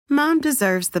Mom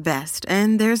deserves the best,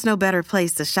 and there's no better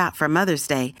place to shop for Mother's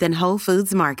Day than Whole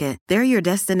Foods Market. They're your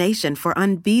destination for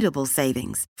unbeatable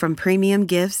savings, from premium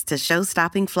gifts to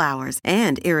show-stopping flowers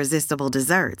and irresistible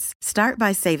desserts. Start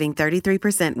by saving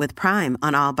 33% with Prime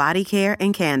on all body care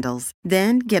and candles.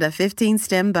 Then get a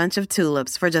 15-stem bunch of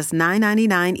tulips for just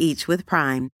 $9.99 each with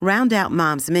Prime. Round out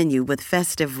Mom's menu with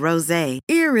festive rosé,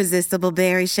 irresistible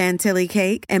berry chantilly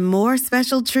cake, and more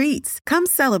special treats. Come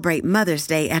celebrate Mother's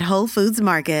Day at Whole Foods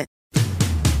Market.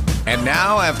 And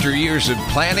now, after years of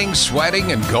planning,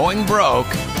 sweating, and going broke,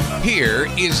 here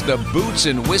is the Boots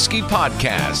and Whiskey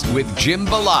Podcast with Jim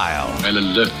Belisle. I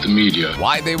left the media.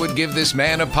 Why they would give this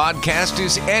man a podcast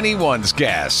is anyone's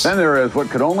guess. Then there is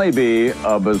what could only be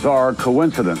a bizarre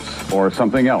coincidence or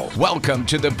something else. Welcome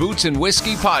to the Boots and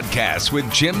Whiskey Podcast with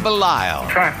Jim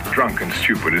Belisle. Fat, drunk, and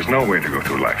stupid is no way to go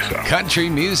through life, son.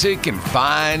 Country music and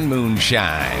fine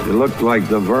moonshine. You look like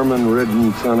the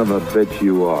vermin-ridden son of a bitch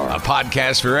you are. A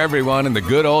podcast for everyone in the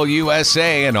good old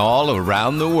USA and all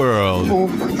around the world.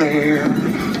 Over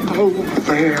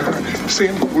there,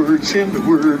 send the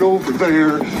word over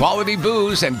there. Quality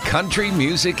booze and country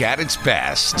music at its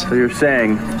best. So you're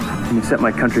saying, can you set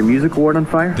my country music award on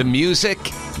fire? The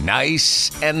music,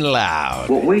 nice and loud.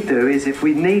 What we do is if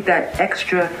we need that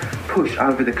extra push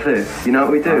over the cliff, you know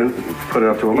what we do? Put it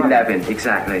up to 11,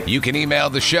 exactly. You can email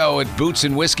the show at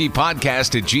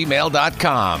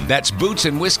bootsandwhiskeypodcast@gmail.com. That's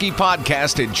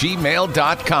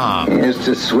bootsandwhiskeypodcast@gmail.com. Here's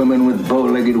to swimming with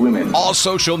bow-legged women. All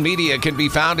social media can be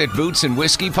found at Boots and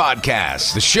Whiskey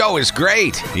Podcast. The show is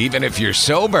great, even if you're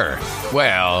sober.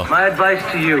 Well, My advice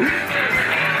to you,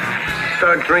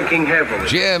 start drinking heavily.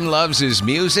 Jim loves his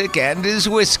music and his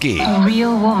whiskey. A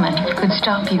real woman could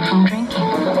stop you from drinking.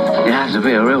 You have to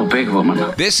be a real big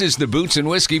woman. This is the Boots and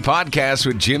Whiskey Podcast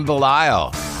with Jim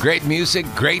Belisle. Great music,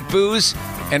 great booze,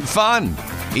 and fun,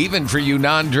 even for you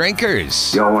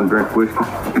non-drinkers. Y'all want to drink whiskey?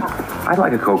 I'd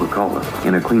like a Coca-Cola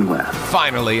in a clean glass.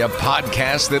 Finally, a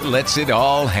podcast that lets it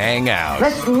all hang out.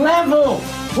 Let's level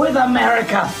with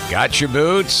America. Got your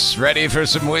boots? Ready for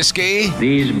some whiskey?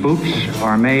 These boots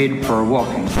are made for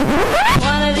walking.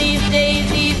 One of these days,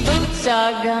 these boots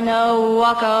are gonna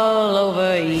walk all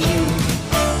over you.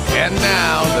 And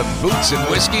now, the Boots and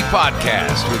Whiskey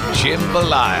Podcast with Jim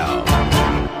Belisle.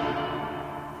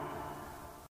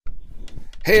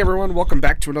 Hey everyone, welcome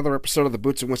back to another episode of the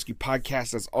Boots and Whiskey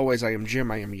Podcast. As always, I am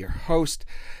Jim, I am your host.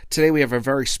 Today we have a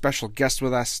very special guest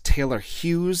with us. Taylor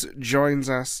Hughes joins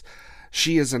us.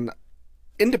 She is an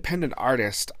independent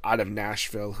artist out of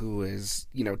Nashville who is,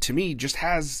 to me, just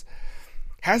has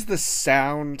the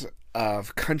sound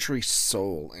of country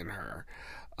soul in her.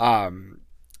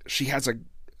 She has a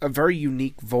very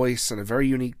unique voice and a very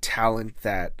unique talent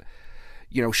that,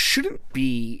 shouldn't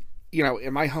be,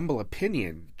 in my humble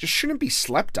opinion, just shouldn't be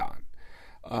slept on.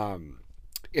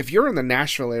 If you're in the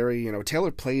Nashville area,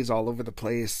 Taylor plays all over the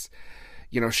place.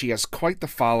 She has quite the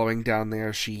following down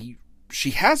there. She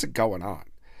has it going on.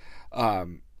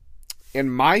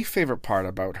 And my favorite part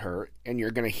about her, and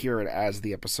you're going to hear it as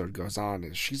the episode goes on,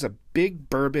 is she's a big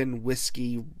bourbon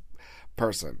whiskey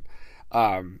person.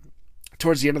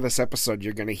 Towards the end of this episode,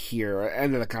 you're going to hear,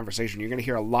 end of the conversation, you're going to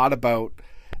hear a lot about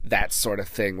that sort of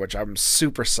thing, which I'm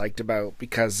super psyched about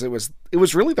because it was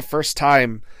really the first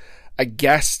time a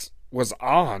guest was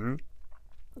on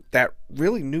that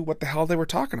really knew what the hell they were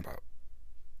talking about.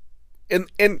 And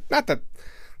not that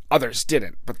others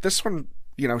didn't, but this one,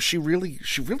 she really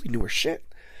knew her shit.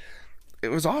 It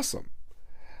was awesome.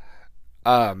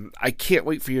 I can't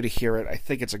wait for you to hear it. I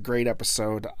think it's a great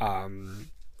episode.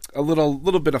 A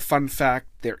little bit of fun fact,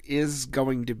 there is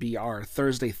going to be our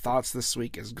Thursday Thoughts this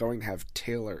week is going to have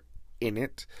Taylor in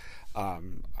it.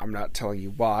 I'm not telling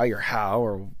you why or how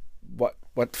or what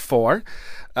for.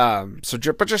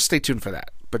 But just stay tuned for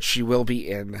that. But she will be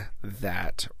in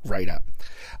that write-up.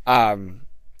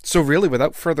 So really,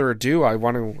 without further ado,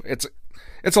 it's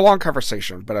a long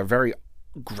conversation, but a very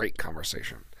great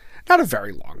conversation. Not a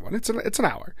very long one. It's an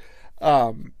hour.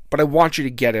 But I want you to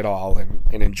get it all and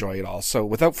enjoy it all. So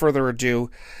without further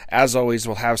ado, as always,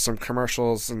 we'll have some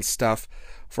commercials and stuff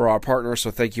for our partners.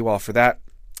 So thank you all for that.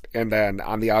 And then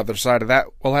on the other side of that,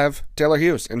 we'll have Taylor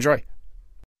Hughes. Enjoy.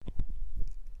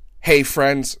 Hey,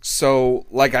 friends. So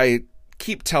like I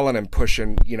keep telling and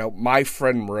pushing, my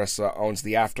friend Marissa owns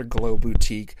the Afterglow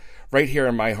Boutique right here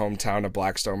in my hometown of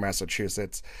Blackstone,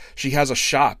 Massachusetts. She has a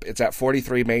shop. It's at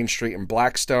 43 Main Street in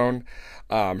Blackstone.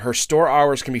 Her store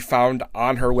hours can be found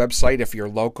on her website. If you're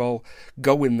local,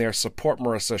 go in there, support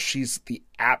Marissa. She's the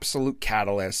absolute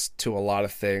catalyst to a lot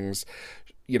of things.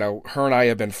 Her and I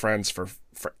have been friends for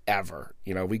forever.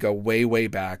 You know, we go way, way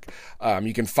back.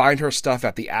 You can find her stuff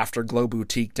at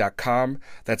theafterglowboutique.com.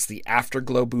 That's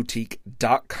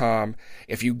theafterglowboutique.com.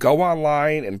 If you go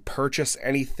online and purchase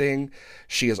anything,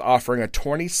 she is offering a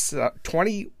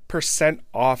 20%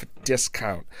 off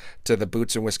discount to the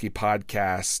Boots and Whiskey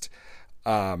podcast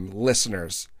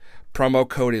listeners. Promo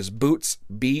code is BOOTS,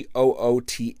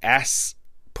 BOOTS.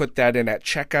 Put that in at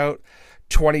checkout.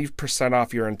 20%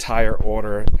 off your entire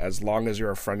order as long as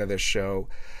you're a friend of this show.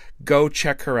 Go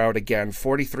check her out again,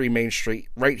 43 Main Street,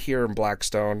 right here in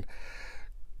Blackstone.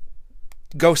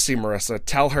 Go see Marissa.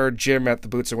 Tell her Jim at the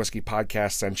Boots and Whiskey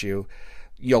podcast sent you.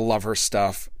 You'll love her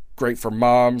stuff. Great for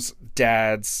moms,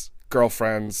 dads,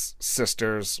 girlfriends,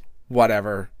 sisters,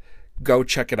 whatever. Go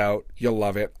check it out. You'll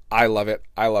love it. I love it.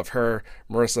 I love her.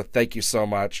 Marissa, thank you so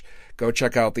much. Go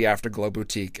check out the Afterglow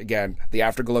Boutique. Again,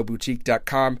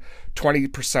 theafterglowboutique.com.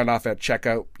 20% off at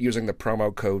checkout using the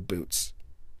promo code BOOTS.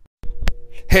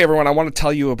 Hey everyone, I want to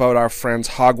tell you about our friends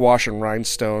Hogwash and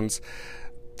Rhinestones.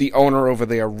 The owner over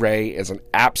there, Ray, is an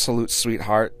absolute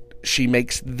sweetheart. She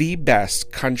makes the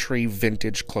best country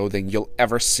vintage clothing you'll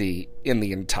ever see in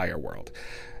the entire world.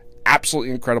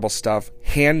 Absolutely incredible stuff,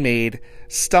 handmade,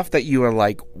 stuff that you are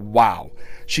like, wow.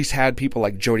 She's had people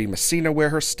like Jody Messina wear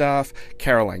her stuff,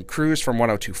 Caroline Cruz from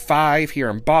 102.5 here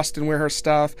in Boston wear her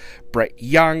stuff, Brett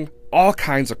Young, all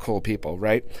kinds of cool people,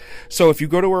 right? So if you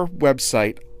go to her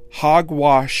website,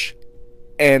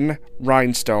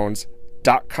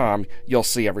 hogwashandrhinestones.com, you'll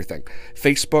see everything.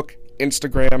 Facebook,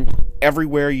 Instagram,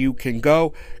 everywhere you can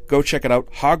go check it out.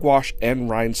 Hogwash and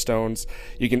Rhinestones.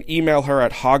 You can email her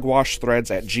at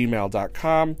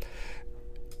hogwashthreads@gmail.com.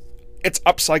 It's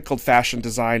upcycled fashion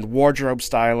design, wardrobe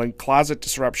styling, closet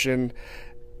disruption,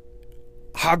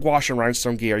 Hogwash and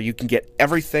Rhinestone gear. You can get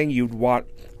everything you'd want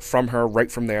from her right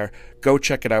from there. Go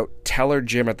check it out. Tell her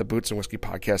Jim at the Boots and Whiskey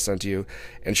podcast sent you,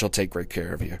 and she'll take great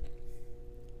care of you.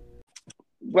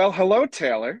 Well, hello,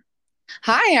 Taylor.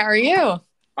 Hi, how are you?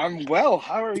 I'm well.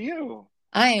 How are you?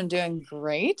 I am doing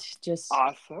great. Just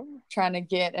awesome. Trying to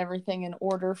get everything in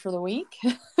order for the week.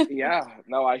 Yeah.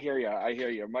 No, I hear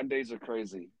you. Mondays are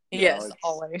crazy. Yes,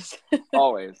 always.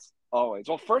 Always.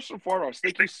 Well, first and foremost,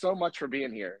 thank you so much for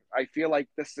being here. I feel like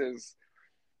this is,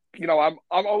 I'm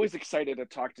always excited to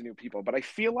talk to new people, but I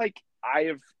feel like I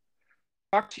have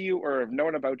talked to you or have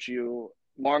known about you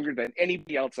longer than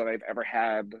anybody else that I've ever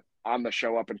had on the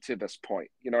show up until this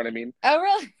point. You know what I mean? Oh,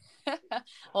 really?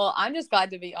 Well, I'm just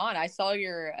glad to be on. I saw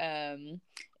your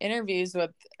interviews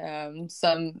with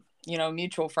some,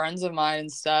 mutual friends of mine and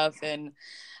stuff, and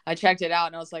I checked it out,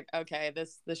 and I was like, okay,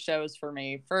 this show is for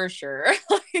me for sure.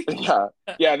 Yeah.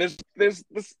 This is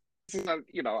a,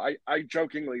 I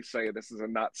jokingly say this is a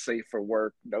not safe for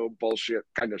work, no bullshit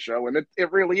kind of show, and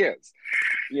it really is,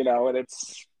 and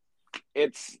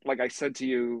it's like I said to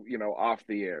you, off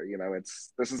the air,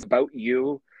 this is about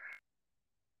you.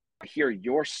 Hear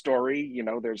your story.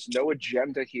 There's no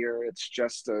agenda here. It's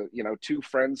just two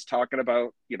friends talking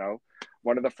about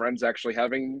one of the friends actually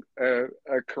having a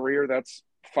career that's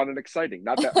fun and exciting.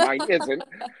 Not that mine isn't,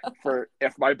 for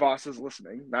if my boss is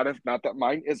listening, not that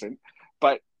mine isn't,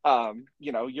 but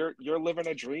you're living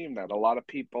a dream that a lot of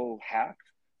people have.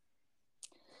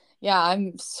 Yeah,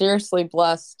 I'm seriously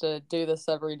blessed to do this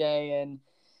every day, and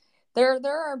there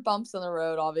are bumps in the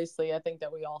road, obviously, I think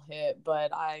that we all hit,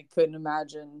 but I couldn't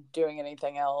imagine doing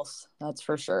anything else. That's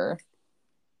for sure.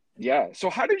 Yeah. So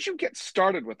how did you get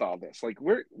started with all this? Like,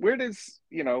 where does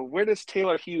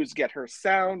Taylor Hughes get her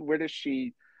sound?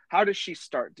 How does she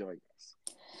start doing this?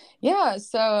 Yeah.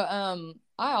 So,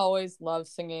 I always loved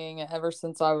singing ever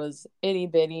since I was itty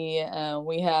bitty.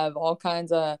 We have all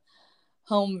kinds of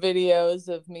home videos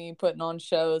of me putting on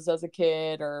shows as a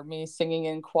kid, or me singing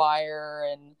in choir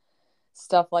and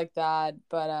stuff like that,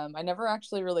 but I never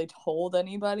actually really told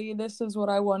anybody this is what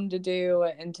I wanted to do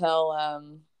until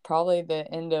probably the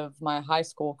end of my high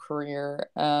school career.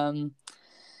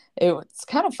 It was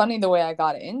kind of funny the way I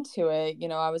got into it.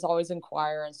 I was always in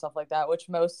choir and stuff like that, which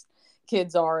most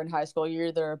kids are in high school. You're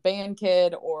either a band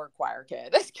kid or a choir kid.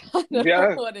 That's kind of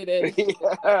what it is.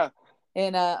 Yeah.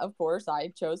 And of course I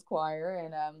chose choir,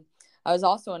 and I was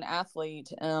also an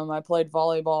athlete. I played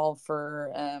volleyball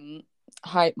for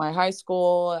my high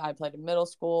school. I played in middle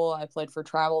school. I played for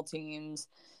travel teams.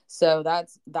 So that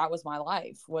was my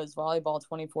life, was volleyball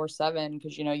 24/7,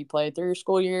 because you play through your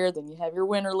school year, then you have your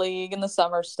winter league and the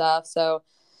summer stuff. So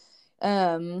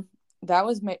that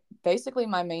was basically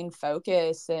my main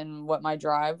focus and what my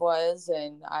drive was.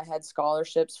 And I had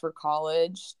scholarships for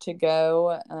college to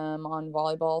go on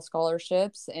volleyball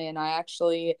scholarships, and I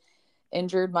actually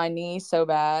injured my knee so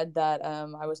bad that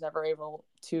I was never able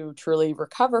to truly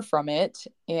recover from it.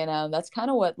 And that's kind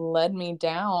of what led me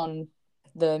down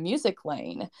the music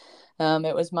lane.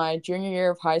 It was my junior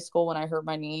year of high school when I hurt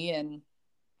my knee, and,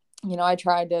 you know, I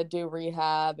tried to do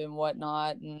rehab and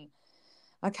whatnot. And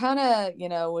I kind of, you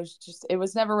know, it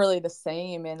was never really the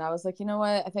same. And I was like, you know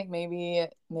what, I think maybe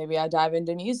I dive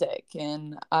into music.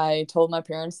 And I told my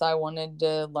parents that I wanted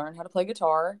to learn how to play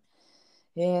guitar.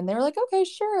 And they were like, okay,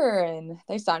 sure. And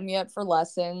they signed me up for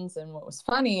lessons. And what was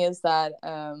funny is that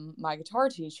my guitar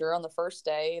teacher on the first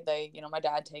day, my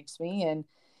dad takes me, and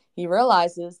he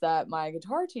realizes that my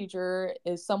guitar teacher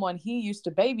is someone he used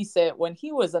to babysit when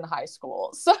he was in high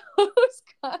school. So it was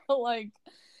kind of like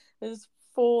this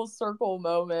full circle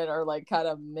moment, or like kind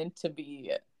of meant to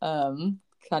be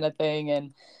kind of thing.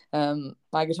 And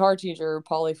my guitar teacher,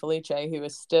 Paulie Felice, who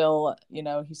is still, you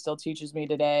know, he still teaches me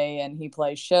today, and he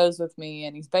plays shows with me,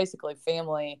 and he's basically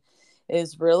family,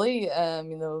 is really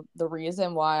the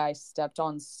reason why I stepped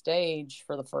on stage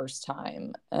for the first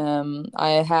time.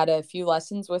 I had a few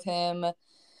lessons with him,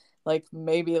 like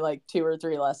maybe like 2 or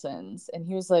 3 lessons, and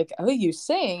he was like, oh, you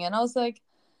sing? And I was like,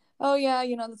 oh yeah,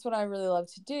 you know, that's what I really love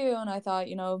to do. And I thought,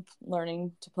 you know,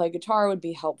 learning to play guitar would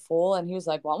be helpful. And he was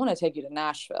like, well, I want to take you to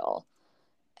Nashville.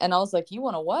 And I was like, you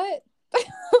want to what?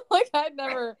 Like, I'd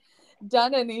never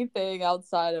done anything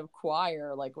outside of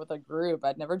choir, like with a group.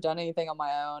 I'd never done anything on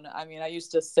my own. I mean, I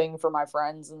used to sing for my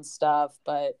friends and stuff,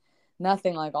 but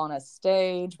nothing like on a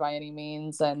stage by any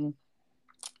means. And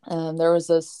there was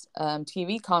this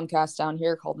TV Comcast down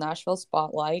here called Nashville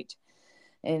Spotlight.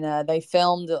 And they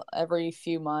filmed every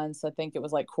few months. I think it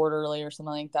was like quarterly or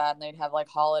something like that. And they'd have like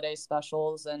holiday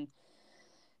specials. And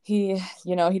he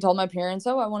told my parents,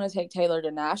 oh, I want to take Taylor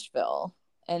to Nashville.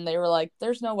 And they were like,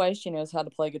 there's no way she knows how to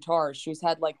play guitar. She's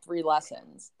had like 3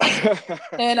 lessons.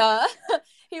 And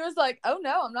he was like, oh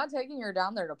no, I'm not taking her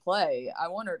down there to play. I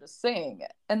want her to sing.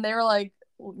 And they were like,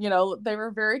 you know, they were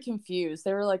very confused.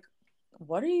 They were like,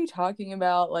 what are you talking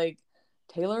about? Like,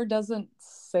 Taylor doesn't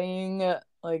sing.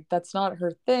 Like, that's not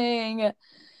her thing.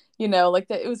 You know, like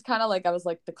it was kind of like I was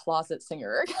like the closet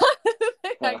singer kind of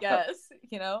thing, I guess,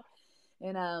 you know.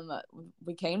 And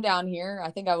we came down here.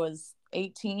 I think I was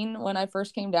 18 when I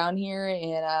first came down here,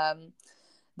 and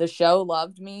the show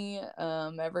loved me.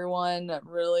 Everyone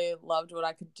really loved what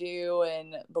I could do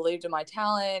and believed in my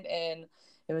talent. And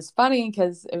it was funny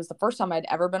because it was the first time I'd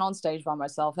ever been on stage by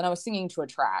myself, and I was singing to a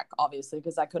track, obviously,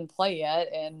 because I couldn't play yet.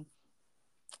 And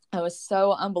I was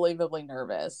so unbelievably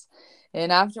nervous. And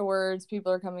afterwards,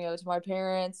 people are coming up to my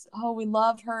parents. Oh, we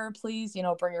loved her. Please, you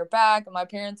know, bring her back. And my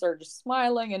parents are just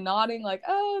smiling and nodding like,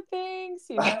 oh, thanks.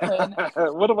 You know, and,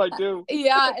 what do I do?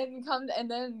 Yeah.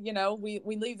 And then, you know, we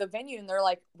leave the venue, and they're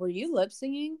like, were you lip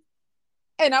singing?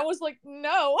 And I was like,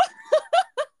 no.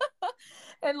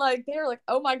 And like, they were like,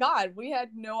 oh my God, we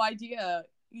had no idea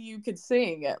you could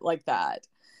sing it like that.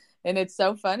 And it's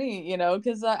so funny, you know,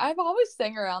 because I've always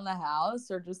sang around the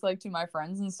house or just like to my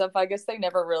friends and stuff. I guess they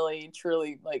never really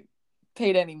truly like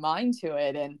paid any mind to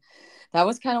it. And that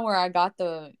was kind of where I got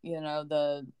the, you know,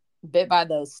 the bit by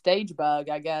the stage bug,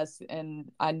 I guess.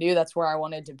 And I knew that's where I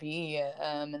wanted to be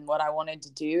and what I wanted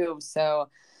to do. So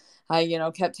I, you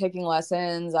know, kept taking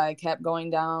lessons. I kept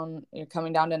coming down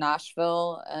to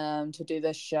Nashville to do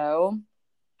this show.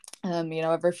 You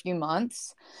know, every few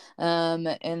months. And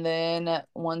then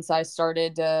once I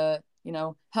started to, you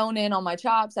know, hone in on my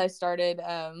chops, I started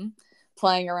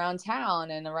playing around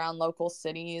town and around local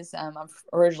cities. I'm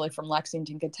originally from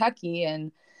Lexington, Kentucky,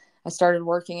 and I started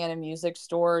working at a music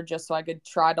store just so I could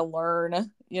try to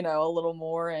learn, you know, a little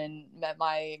more, and met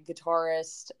my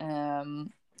guitarist,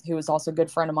 who was also a good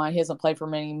friend of mine. He hasn't played for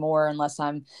me anymore unless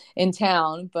I'm in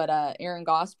town, but Aaron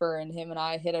Gosper, and him and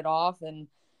I hit it off, and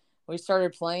we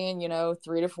started playing, you know,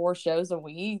 3 to 4 shows a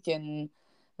week, and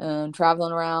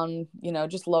traveling around, you know,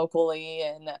 just locally,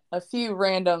 and a few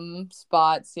random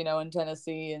spots, you know, in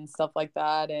Tennessee and stuff like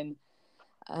that. And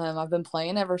I've been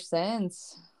playing ever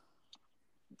since.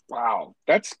 Wow,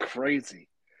 that's crazy.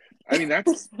 I mean,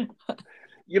 that's,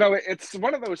 you know, it's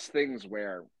one of those things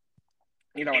where,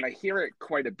 you know, and I hear it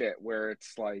quite a bit where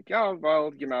it's like, oh,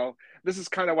 well, you know, this is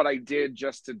kind of what I did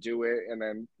just to do it. And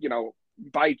then, you know,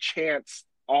 by chance,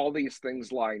 all these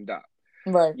things lined up,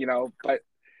 right? You know, but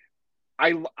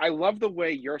I love the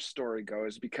way your story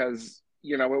goes, because,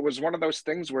 you know, it was one of those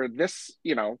things where this,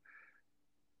 you know,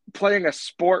 playing a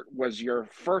sport was your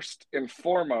first and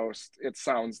foremost, it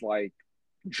sounds like,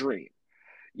 dream,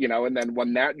 you know, and then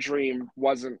when that dream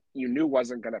wasn't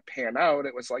going to pan out,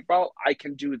 it was like, well, I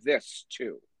can do this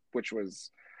too, which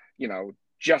was, you know,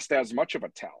 just as much of a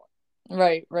talent.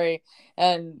 Right, right.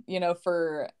 And,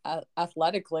 for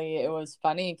athletically, it was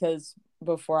funny because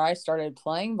before I started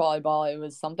playing volleyball, it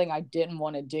was something I didn't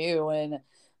want to do. And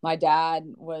my dad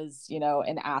was,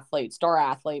 an athlete, star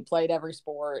athlete, played every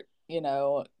sport,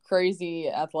 crazy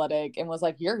athletic, and was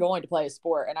like, you're going to play a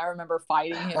sport. And I remember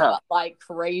fighting him like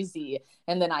crazy.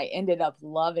 And then I ended up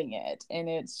loving it. And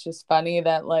it's just funny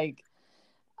that, like,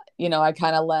 I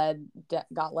kind of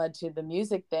got led to the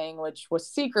music thing, which was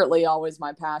secretly always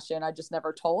my passion. I just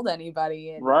never told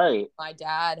anybody. And right. My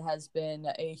dad has been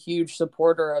a huge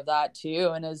supporter of that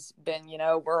too, and has been,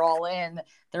 we're all in.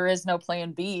 There is no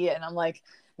plan B. And I'm like,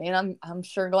 man, I'm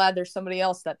sure glad there's somebody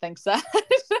else that thinks that.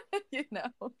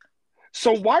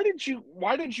 So why did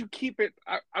you keep it?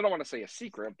 I don't want to say a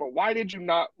secret, but why did you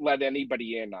not let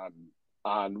anybody in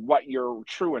on what your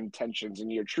true intentions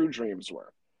and your true dreams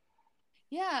were?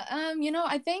 Yeah,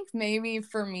 I think maybe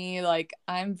for me, like,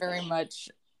 I've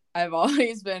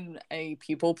always been a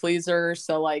people pleaser.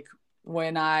 So, like,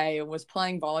 when I was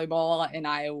playing volleyball and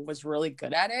I was really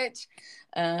good at it,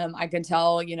 I could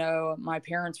tell, my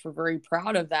parents were very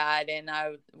proud of that. And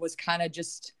I was kind of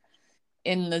just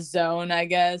in the zone, I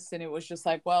guess. And it was just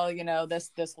like, well,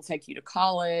 this will take you to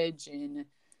college. And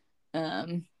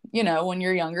when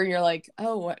you're younger, you're like,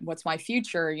 oh, what's my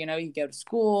future? You go to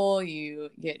school, you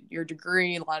get your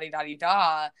degree,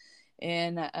 la-di-da-di-da.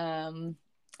 And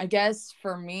I guess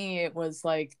for me, it was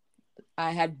like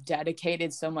I had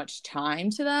dedicated so much time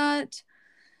to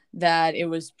that it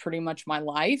was pretty much my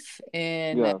life.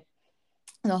 And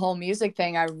the whole music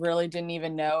thing, I really didn't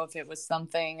even know if it was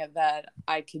something that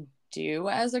I could do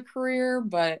as a career,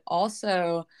 but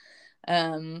also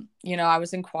I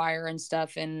was in choir and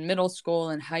stuff in middle school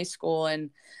and high school, and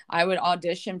I would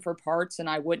audition for parts and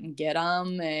I wouldn't get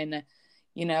them. And,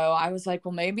 I was like,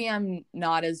 well, maybe I'm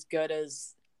not as good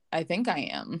as I think I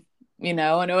am, and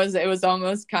it was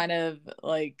almost kind of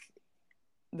like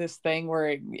this thing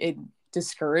where it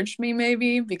discouraged me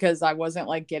maybe because I wasn't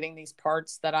like getting these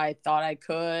parts that I thought I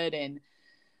could. And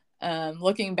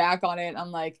looking back on it,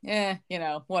 I'm like,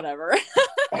 whatever.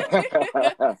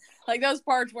 Like, those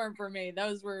parts weren't for me.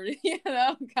 Those were,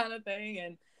 kind of thing.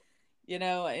 And,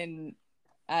 and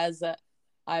as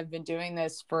I've been doing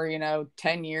this for,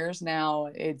 10 years now,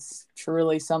 it's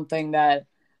truly something that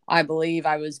I believe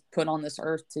I was put on this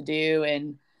earth to do,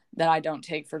 and that I don't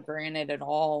take for granted at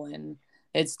all. And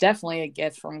it's definitely a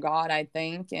gift from God, I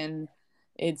think. And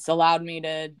it's allowed me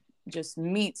to just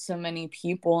meet so many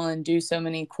people and do so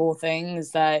many cool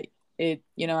things that it,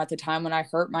 at the time when I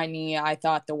hurt my knee, I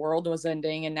thought the world was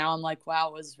ending. And now I'm like, wow,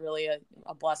 it was really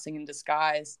a blessing in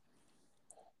disguise.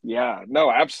 Yeah,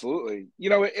 no, absolutely.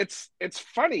 It's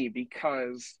funny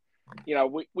because,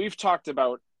 we've talked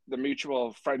about the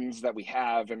mutual friends that we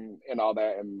have and all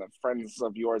that, and the friends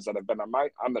of yours that have been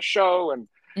on the show and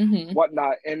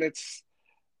whatnot. And it's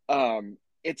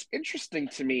interesting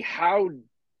to me how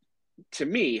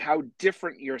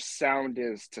different your sound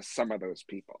is to some of those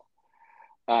people.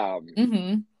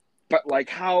 But like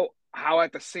how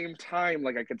at the same time,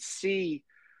 like, I could see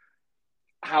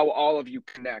how all of you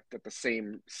connect at the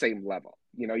same level.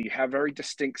 You have very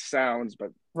distinct sounds,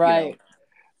 but right.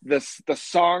 The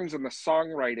songs and the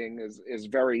songwriting is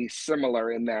very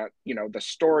similar in that, the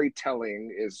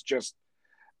storytelling is just,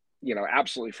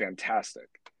 absolutely fantastic.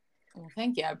 Well,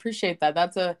 thank you. I appreciate that.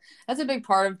 That's a big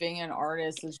part of being an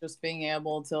artist, is just being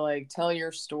able to, like, tell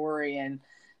your story and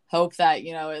hope that,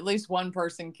 at least one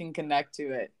person can connect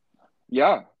to it.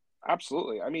 Yeah,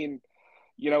 absolutely. I mean,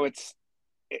 it's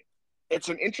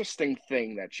an interesting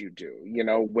thing that you do,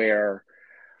 where,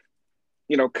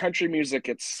 country music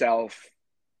itself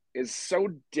is so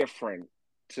different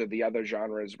to the other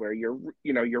genres, where you're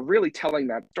really telling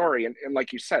that story. And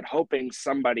like you said, hoping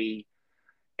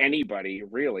anybody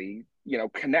really,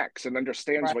 connects and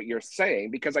understands right. what you're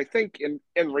saying. Because I think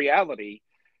in reality,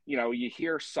 you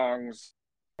hear songs,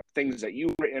 things that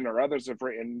you've written or others have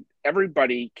written,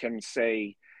 everybody can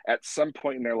say at some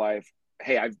point in their life,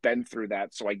 hey, I've been through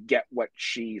that, so I get what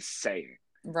she's saying.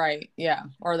 Right. Yeah.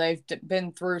 Or they've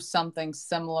been through something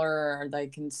similar, or they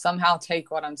can somehow take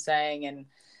what I'm saying and,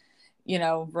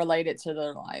 relate it to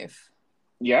their life.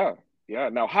 Yeah. Yeah.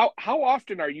 Now, how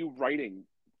often are you writing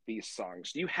these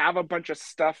songs? Do you have a bunch of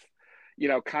stuff,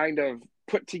 kind of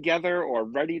put together or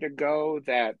ready to go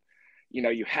that,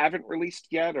 you haven't released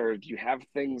yet? Or do you have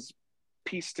things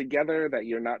pieced together that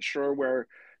you're not sure where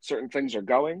certain things are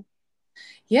going?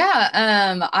 Yeah,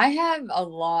 I have a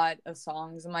lot of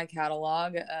songs in my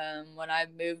catalog. When I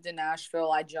moved to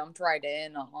Nashville, I jumped right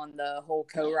in on the whole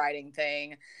co-writing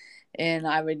thing. And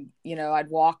I would, I'd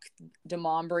walk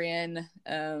Demonbreun.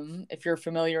 If you're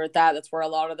familiar with that, that's where a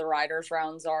lot of the writers'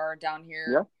 rounds are down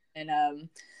here. And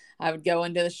I would go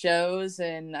into the shows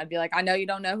and I'd be like, I know you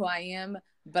don't know who I am,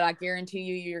 but I guarantee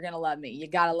you're going to love me. You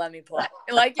got to let me play.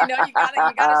 Like, you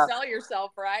gotta sell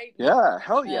yourself, right? Yeah.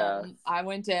 Hell yeah. I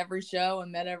went to every show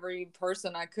and met every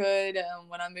person I could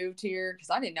when I moved here, because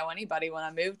I didn't know anybody when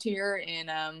I moved here,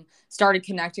 and started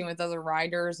connecting with other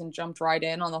writers and jumped right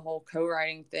in on the whole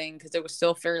co-writing thing because it was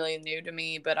still fairly new to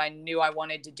me, but I knew I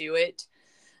wanted to do it.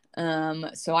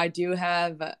 So I do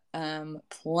have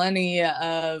plenty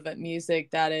of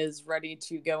music that is ready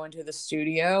to go into the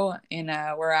studio, and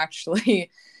we're actually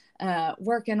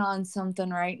working on something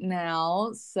right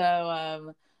now.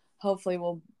 So hopefully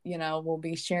we'll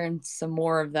be sharing some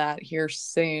more of that here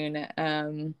soon.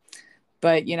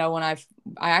 But when I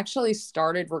actually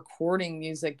started recording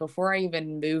music before I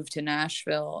even moved to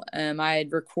Nashville. I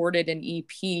had recorded an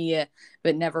EP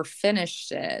but never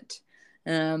finished it.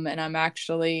 And I'm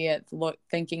actually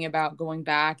thinking about going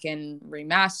back and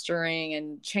remastering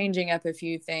and changing up a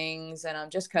few things.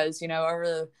 And just because,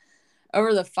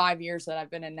 over the 5 years that I've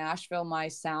been in Nashville, my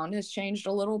sound has changed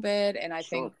a little bit. And I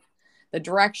think the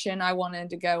direction I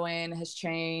wanted to go in has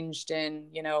changed.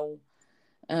 And,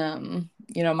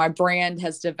 my brand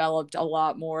has developed a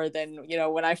lot more than,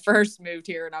 when I first moved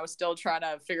here and I was still trying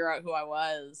to figure out who I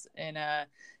was. And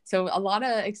so a lot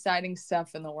of exciting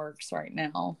stuff in the works right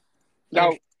now.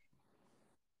 Now,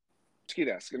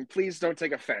 this, and please don't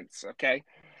take offense, okay?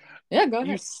 Yeah, go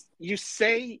ahead. You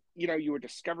say, you were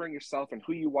discovering yourself and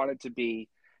who you wanted to be.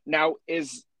 Now,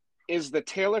 is the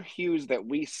Taylor Hughes that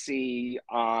we see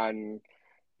on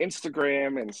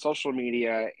Instagram and social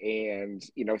media and,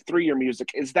 through your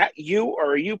music, is that you, or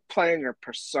are you playing a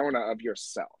persona of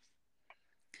yourself?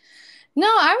 No,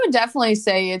 I would definitely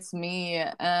say it's me.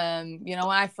 When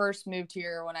I first moved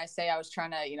here, when I say I was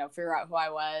trying to, figure out who I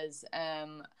was,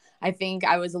 I think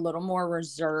I was a little more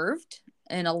reserved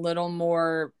and a little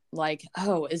more like,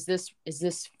 oh, is this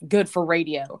good for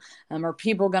radio? Are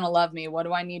people going to love me? What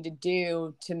do I need to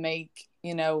do to make,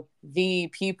 the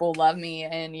people love me?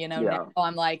 And, now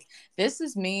I'm like, this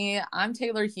is me. I'm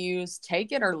Taylor Hughes.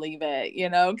 Take it or leave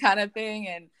it, kind of thing.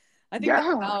 And I think that's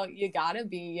how you gotta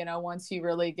be, once you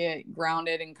really get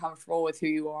grounded and comfortable with who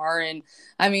you are. And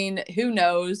I mean, who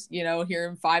knows, here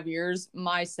in 5 years,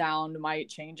 my sound might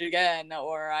change again,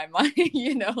 or I might,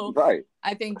 Right.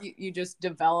 I think you just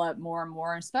develop more and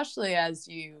more, especially as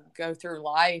you go through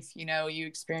life, you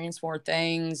experience more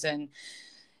things. And,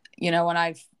 when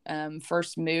I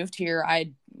first moved here,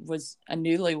 I was a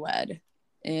newlywed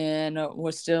and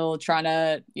was still trying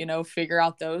to, figure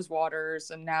out those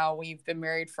waters. And now we've been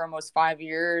married for almost 5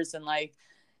 years. And like,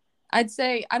 I'd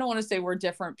say, I don't want to say we're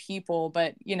different people,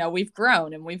 but, we've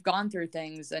grown and we've gone through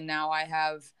things. And now I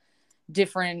have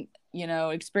different,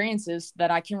 experiences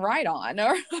that I can write on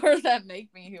or that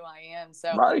make me who I am. So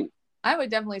I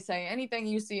would definitely say anything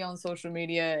you see on social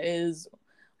media is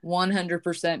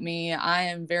 100% me. I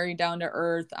am very down to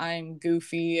earth. I'm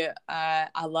goofy.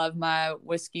 I love my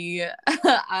whiskey.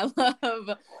 I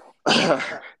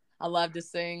love to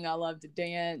sing. I love to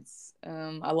dance.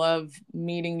 I love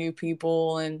meeting new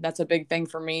people. And that's a big thing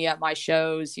for me at my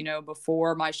shows,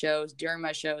 before my shows, during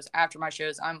my shows, after my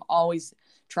shows. I'm always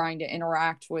trying to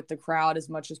interact with the crowd as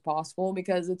much as possible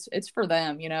because it's for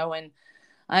them, and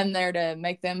I'm there to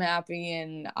make them happy.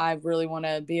 And I really want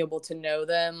to be able to know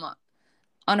them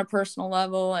on a personal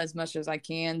level as much as I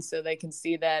can, so they can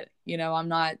see that, I'm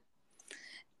not,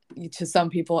 to some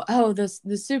people, oh, the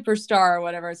superstar or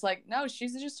whatever. It's like, no,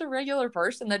 she's just a regular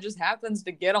person that just happens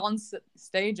to get on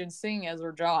stage and sing as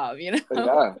her job,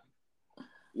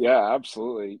 Yeah,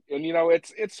 absolutely. And,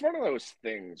 it's one of those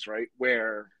things, right,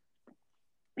 where,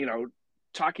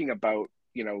 talking about,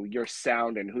 your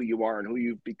sound and who you are and who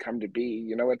you've become to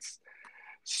be, it's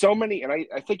so many, and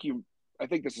I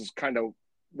think this is kind of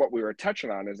what we were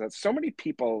touching on, is that so many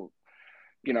people,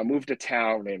 move to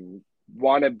town and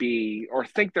want to be, or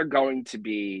think they're going to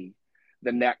be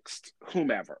the next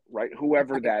whomever, right?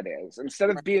 Whoever that is, instead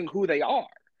of being who they are.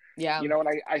 Yeah. And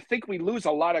I think we lose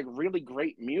a lot of really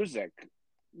great music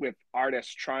with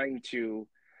artists trying to,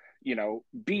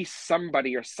 be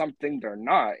somebody or something they're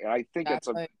not. And I think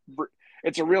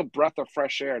it's a real breath of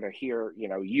fresh air to hear,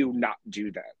 you not do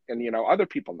that and, other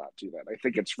people not do that. I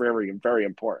think it's very, very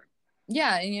important.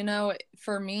 Yeah. And,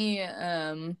 for me,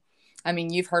 I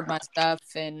mean, you've heard my stuff,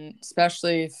 and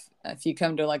especially if you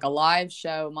come to like a live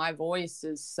show, my voice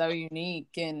is so unique,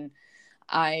 and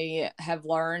I have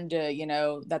learned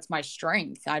to, that's my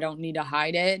strength. I don't need to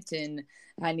hide it, and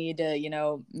I need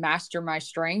to, master my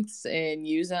strengths and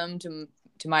use them to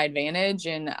my advantage.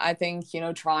 And I think,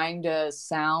 trying to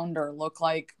sound or look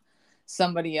like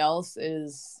somebody else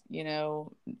is,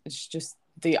 it's just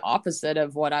the opposite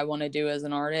of what I want to do as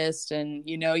an artist. And,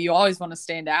 you know, you always want to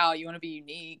stand out. You want to be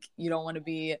unique. You don't want to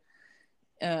be,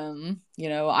 you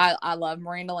know, I love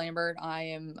Miranda Lambert.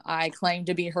 I claim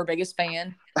to be her biggest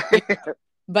fan,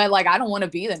 but like, I don't want to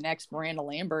be the next Miranda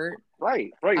Lambert.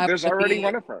 Right. There's already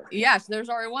one of her. Yes, there's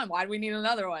already one. Why do we need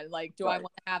another one? Like, do I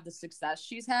want to have the success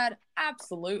she's had?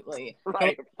 Absolutely.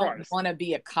 Right. But I don't want to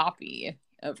be a copy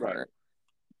of her.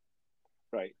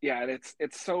 Right. Yeah. And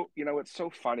it's so, you know, it's so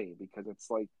funny because it's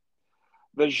like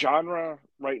the genre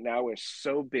right now is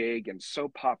so big and so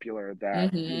popular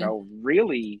that, you know,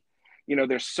 really, you know,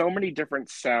 there's so many different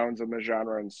sounds in the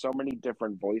genre and so many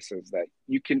different voices that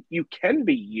you can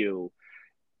be you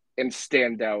and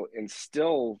stand out and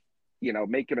still, you know,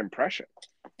 make an impression.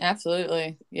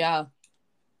 Absolutely. Yeah.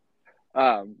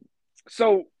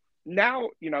 So now,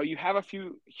 you know, you have a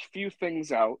few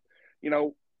things out, you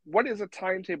know, what is a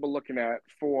timetable looking at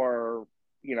for,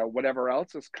 you know, whatever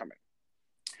else is coming?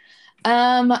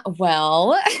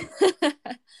 Well,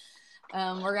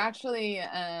 we're actually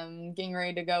getting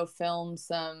ready to go film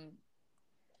some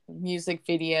music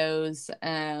videos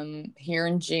here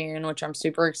in June, which I'm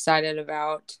super excited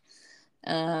about.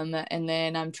 And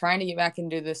then I'm trying to get back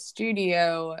into the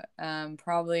studio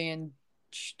probably in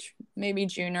maybe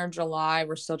June or July.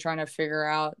 We're still trying to figure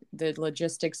out the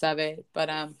logistics of it, but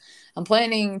I'm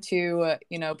planning to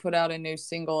you know, put out a new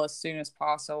single as soon as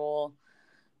possible.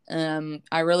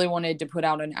 I really wanted to put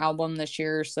out an album this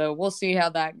year, so we'll see how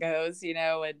that goes, you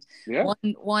know, and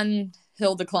one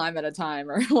hill to climb at a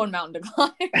time, or one mountain to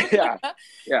climb. Yeah,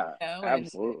 you know,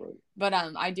 absolutely. But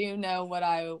I do know what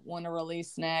I want to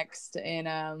release next,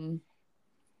 and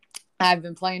I've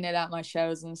been playing it at my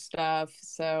shows and stuff,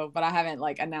 so, but I haven't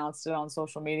like announced it on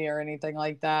social media or anything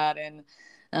like that. And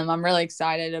I'm really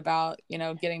excited about, you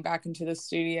know, getting back into the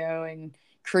studio and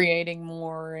creating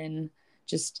more and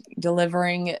just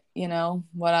delivering, you know,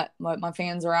 what my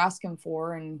fans are asking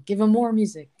for, and give them more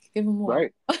music, give them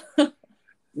more. Right.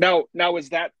 Now is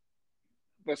that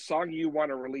the song you want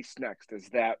to release next? Is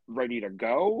that ready to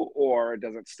go, or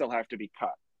does it still have to be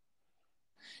cut?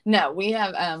 No, we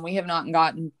have not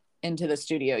gotten into the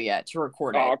studio yet to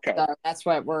record it. Oh, okay. So that's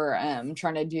what we're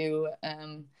trying to do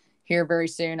here very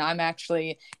soon. I'm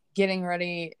actually getting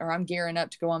ready, or I'm gearing up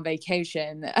to go on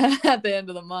vacation at the end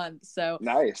of the month. So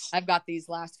nice. I've got these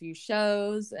last few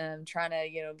shows and trying to,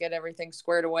 you know, get everything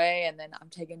squared away, and then I'm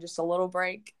taking just a little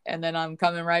break, and then I'm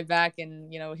coming right back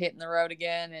and, you know, hitting the road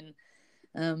again,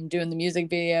 and doing the music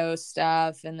video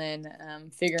stuff, and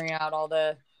then figuring out all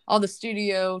the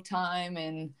studio time,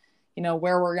 and, you know,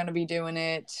 where we're going to be doing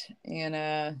it,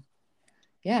 and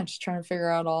yeah, just trying to figure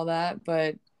out all that.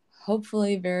 But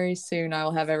hopefully very soon I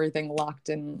will have everything locked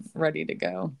and ready to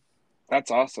go. That's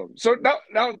awesome. So now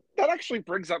that actually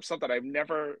brings up something I've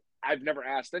never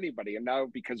asked anybody, and now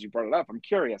because you brought it up, I'm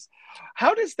curious.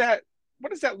 What does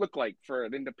that look like for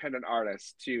an independent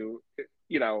artist to,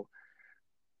 you know,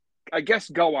 I guess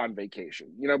go on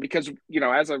vacation, you know, because, you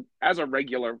know, as a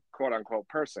regular quote unquote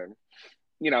person,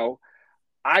 you know,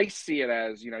 I see it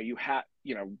as, you know, you have,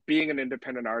 you know, being an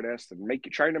independent artist and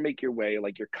trying to make your way,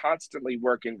 like you're constantly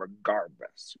working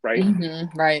regardless, right?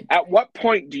 Mm-hmm, right. At what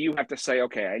point do you have to say,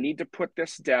 okay, I need to put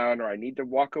this down, or I need to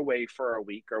walk away for a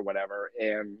week or whatever,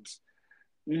 and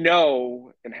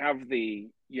know and have the,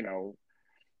 you know,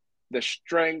 the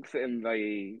strength and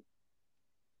the,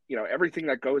 you know, everything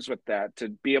that goes with that to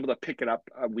be able to pick it up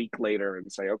a week later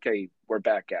and say, okay, we're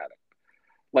back at it?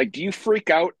 Like, do you freak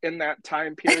out in that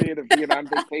time period of being on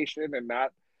vacation and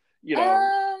not, you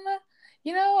know?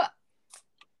 You know,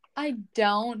 I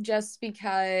don't, just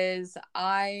because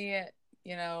I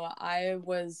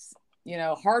was, you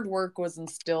know, hard work was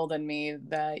instilled in me.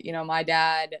 That, you know, my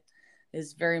dad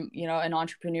is very, you know, an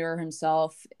entrepreneur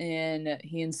himself, and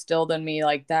he instilled in me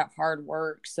like that hard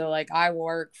work. So like, I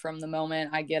work from the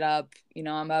moment I get up, you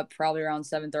know, I'm up probably around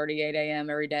 7:30, 8 a.m.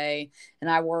 every day, and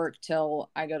I work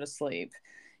till I go to sleep.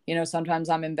 You know, sometimes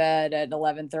I'm in bed at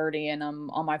 11:30 and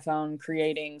I'm on my phone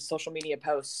creating social media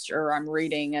posts, or I'm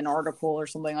reading an article or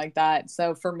something like that.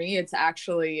 So for me, it's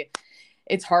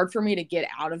hard for me to get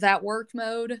out of that work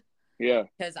mode. Yeah.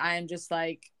 Because I am just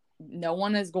like, no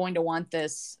one is going to want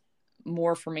this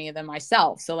more for me than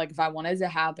myself. So like, if I want it to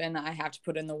happen, I have to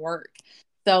put in the work.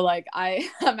 So like,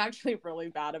 I'm actually really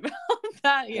bad about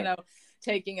that, you know,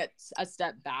 taking a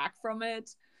step back from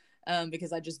it.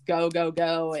 Because I just go.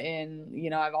 And, you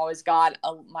know, I've always got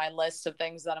my list of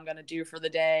things that I'm going to do for the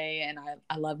day. And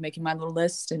I love making my little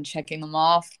list and checking them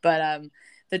off. But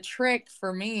the trick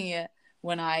for me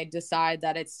when I decide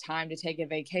that it's time to take a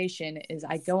vacation is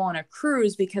I go on a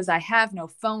cruise, because I have no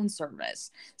phone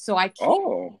service. So I keep...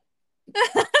 Oh.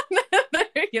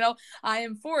 There you I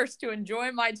am forced to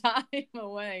enjoy my time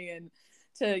away and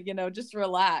to, just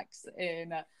relax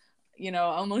and,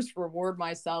 almost reward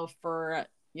myself for,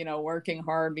 working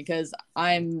hard, because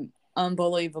I'm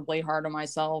unbelievably hard on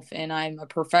myself and I'm a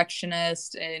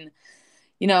perfectionist. And,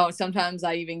 sometimes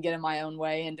I even get in my own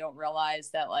way and don't realize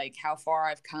that, like, how far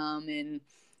I've come. And,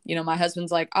 my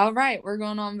husband's like, all right, we're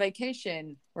going on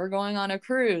vacation. We're going on a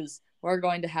cruise. We're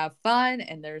going to have fun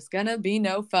and there's going to be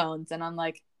no phones. And I'm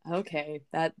like, okay,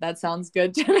 that sounds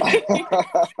good to me.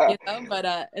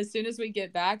 But as soon as we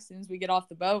get off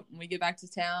the boat and we get back to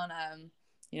town,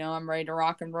 I'm ready to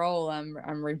rock and roll.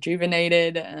 I'm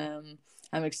rejuvenated. I'm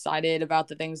excited about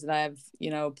the things that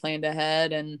I've, planned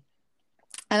ahead. And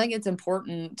I think it's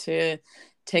important to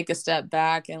take a step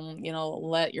back and,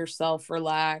 let yourself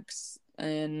relax.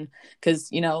 And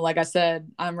because, like I said,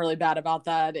 I'm really bad about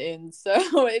that. And so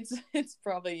it's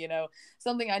probably,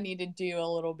 something I need to do a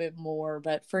little bit more.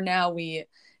 But for now, we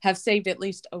have saved at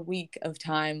least a week of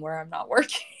time where I'm not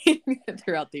working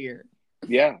throughout the year.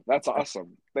 Yeah, that's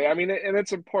awesome. I mean, and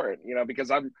it's important,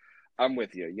 because I'm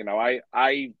with you.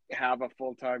 I have a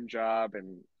full-time job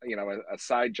and, a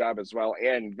side job as well.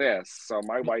 And this, so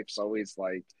my wife's always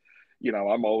like,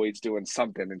 I'm always doing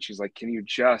something. And she's like, can you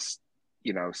just,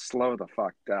 slow the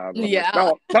fuck down? Yeah.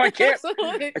 Like, no, I can't.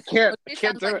 Absolutely. I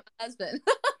can't do it. My husband.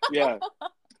 Yeah.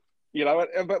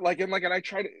 But and I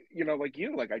try to,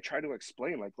 I try to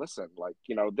explain, like, listen, like,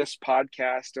 this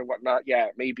podcast and whatnot. Yeah,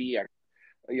 it may be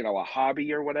a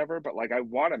hobby or whatever, but like, I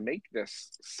want to make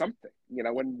this something,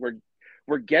 when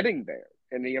we're getting there.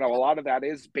 And, a lot of that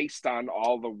is based on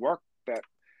all the work that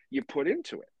you put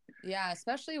into it. Yeah,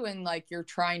 especially when like you're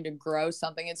trying to grow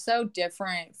something. It's so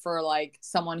different for like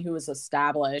someone who is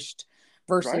established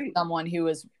versus someone who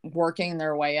is working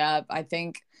their way up.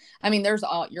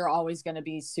 You're always going to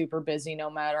be super busy no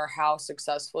matter how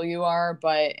successful you are.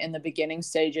 But in the beginning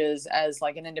stages, as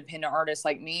like an independent artist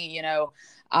like me,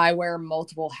 I wear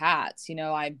multiple hats.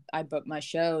 I book my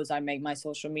shows, I make my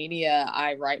social media,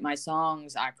 I write my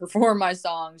songs, I perform my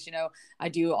songs, I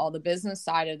do all the business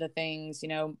side of the things,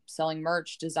 selling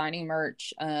merch, designing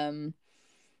merch.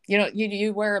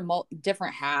 You wear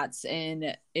different hats,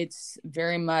 and it's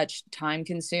very much time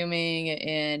consuming,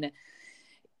 and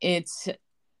it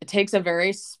takes a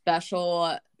very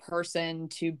special person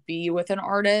to be with an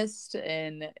artist.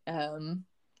 And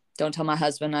don't tell my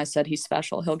husband I said he's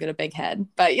special. He'll get a big head.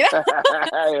 But yeah.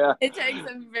 It takes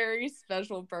a very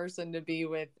special person to be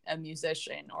with a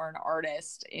musician or an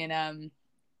artist. And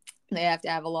they have to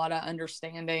have a lot of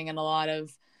understanding and a lot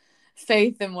of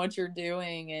faith in what you're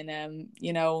doing. And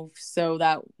so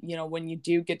that, when you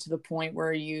do get to the point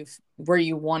where you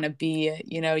want to be,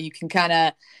 you can kind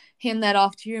of hand that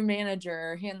off to your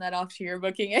manager, hand that off to your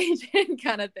booking agent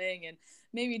kind of thing, and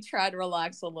maybe try to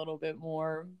relax a little bit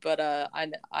more. But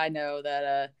I know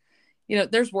that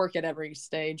there's work at every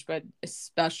stage, but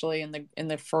especially in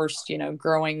the first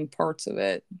growing parts of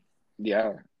it.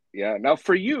 Yeah. Now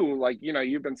for you, like,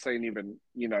 you've been saying you've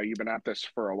been at this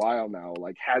for a while now.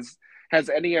 Like, has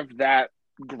any of that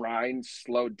grind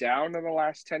slowed down in the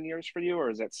last 10 years for you,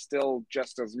 or is it still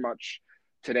just as much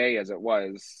today as it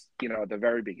was, at the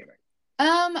very beginning?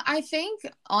 I think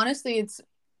honestly it's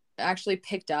actually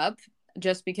picked up,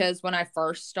 just because when I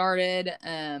first started,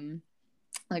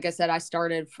 like I said, I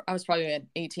was probably at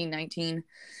 18, 19.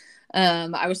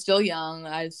 I was still young.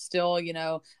 I was still,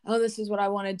 this is what I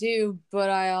want to do,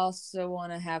 but I also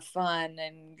want to have fun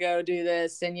and go do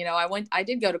this. And, I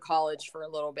did go to college for a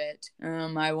little bit.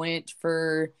 I went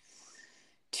for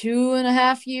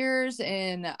 2.5 years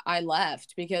and I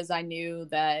left because I knew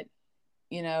that,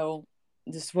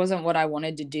 this wasn't what I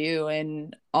wanted to do.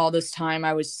 And all this time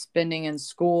I was spending in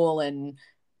school and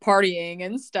partying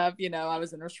and stuff, I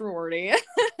was in a sorority.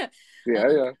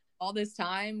 Yeah. All this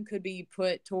time could be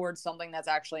put towards something that's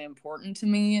actually important to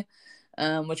me,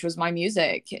 which was my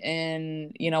music.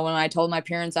 And, when I told my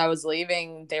parents I was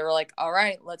leaving, they were like, all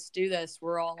right, let's do this.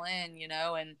 We're all in,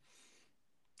 and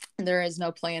there is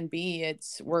no plan B.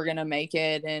 We're going to make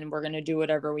it and we're going to do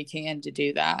whatever we can to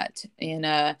do that.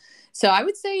 And so I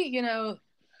would say,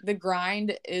 the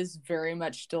grind is very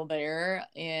much still there.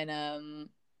 And,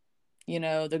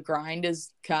 the grind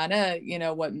is kind of,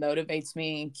 what motivates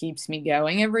me and keeps me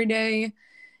going every day.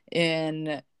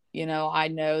 And, I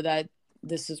know that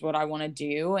this is what I want to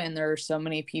do. And there are so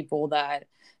many people that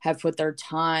have put their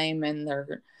time and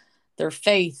their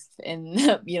faith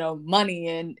and,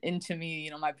 money into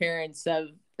me. My parents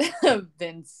have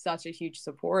been such a huge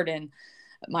support, and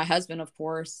my husband, of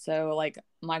course. So like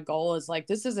my goal is like,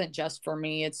 this isn't just for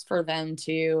me, it's for them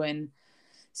too. And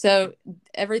So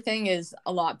everything is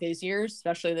a lot busier,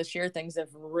 especially this year. Things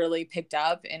have really picked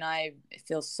up, and I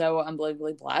feel so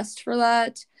unbelievably blessed for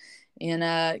that. And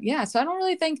yeah, so I don't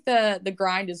really think the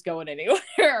grind is going anywhere,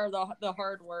 or the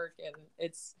hard work, and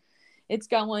it's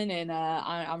going, and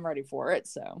I'm ready for it.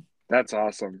 So that's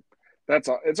awesome.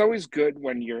 It's always good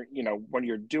when you're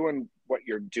doing what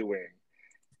you're doing,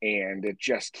 and it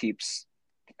just keeps,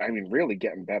 really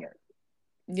getting better.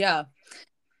 Yeah.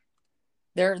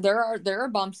 There are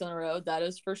bumps in the road, that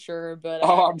is for sure. But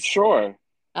I'm sure.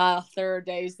 There are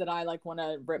days that I like want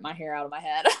to rip my hair out of my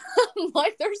head. I'm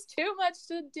like, there's too much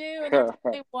to do, and there's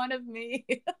only one of me.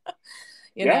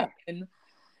 you know.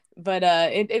 But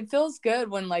it feels good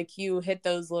when like you hit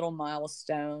those little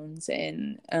milestones,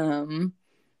 and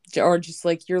or just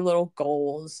like your little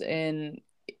goals. And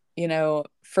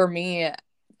for me,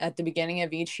 at the beginning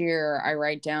of each year, I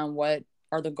write down what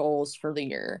are the goals for the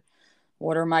year.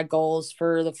 What are my goals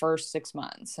for the first 6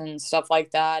 months and stuff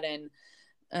like that. And,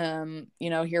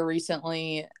 here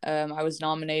recently, I was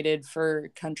nominated for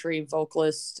Country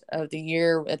Vocalist of the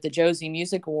Year at the Josie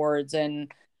Music Awards.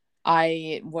 And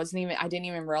I didn't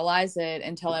even realize it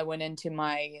until I went into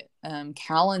my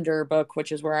calendar book,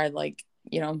 which is where I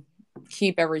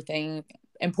keep everything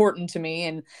important to me.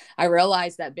 And I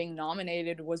realized that being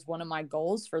nominated was one of my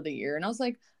goals for the year. And I was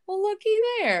like, well, looky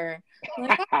there.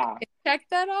 Like, check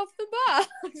that off the box,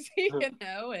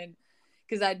 and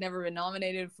because I'd never been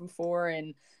nominated before,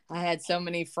 and I had so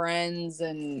many friends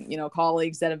and,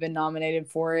 colleagues that have been nominated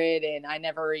for it. And I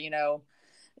never,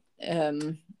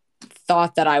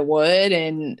 thought that I would,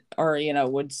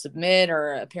 would submit,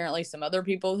 or apparently some other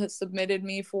people had submitted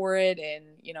me for it. And,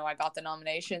 I got the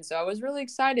nomination. So I was really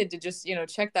excited to just,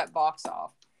 check that box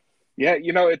off. Yeah.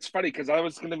 It's funny because that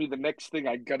was going to be the next thing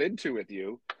I got into with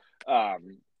you,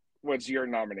 was your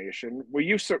nomination. Were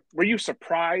you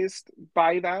surprised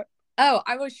by that? Oh,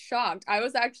 I was shocked. I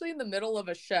was actually in the middle of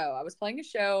a show. I was playing a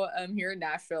show here in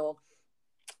Nashville,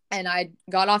 and I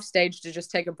got off stage to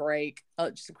just take a break,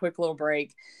 just a quick little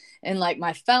break. And like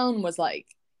my phone was like,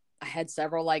 I had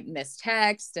several like missed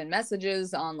texts and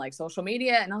messages on like social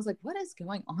media. And I was like, what is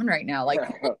going on right now? Like,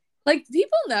 like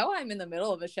people know I'm in the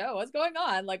middle of a show. What's going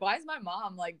on? Like, why is my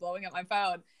mom like blowing up my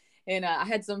phone? And I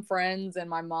had some friends and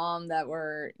my mom that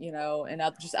were, and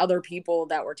just other people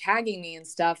that were tagging me and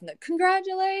stuff. And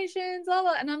congratulations, blah,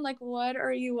 blah. And I'm like, what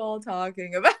are you all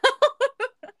talking about?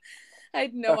 I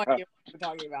had no idea what you're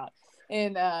talking about.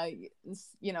 And,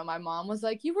 my mom was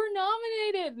like, you were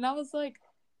nominated. And I was like,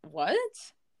 what?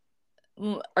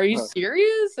 Are you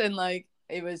serious? And like,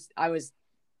 I was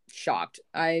shocked.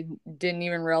 I didn't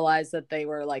even realize that they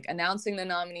were like announcing the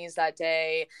nominees that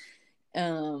day.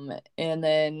 And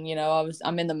then,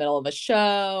 I'm in the middle of a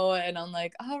show, and I'm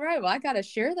like, all right, well, I got to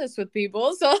share this with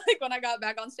people. So like when I got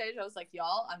back on stage, I was like,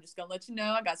 y'all, I'm just going to let you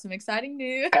know, I got some exciting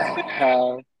news.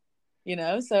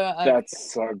 So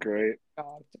that's so great.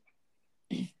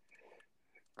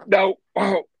 Now,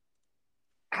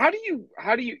 how do you,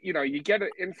 you get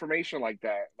information like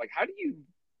that? Like, how do you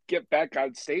get back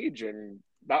on stage and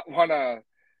not want to,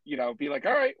 be like,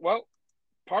 all right, well,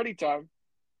 party time?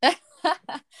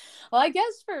 Well, I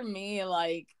guess for me,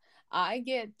 like, I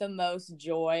get the most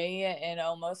joy and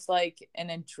almost like an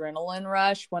adrenaline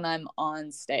rush when I'm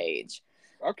on stage.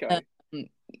 Okay.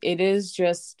 It is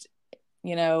just,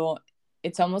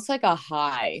 it's almost like a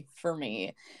high for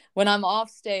me. When I'm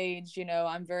off stage,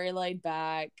 I'm very laid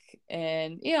back,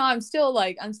 and, I'm still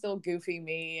goofy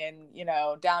me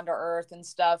and, down to earth and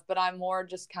stuff, but I'm more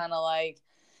just kind of like,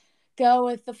 go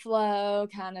with the flow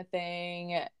kind of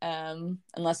thing,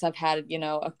 unless I've had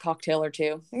a cocktail or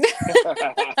two.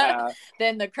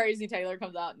 Then the crazy Taylor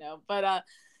comes out. No, but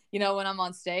when I'm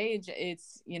on stage,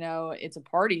 it's it's a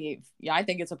party. Yeah, I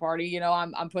think it's a party.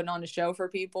 I'm putting on a show for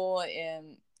people,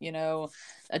 and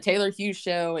a Taylor Hughes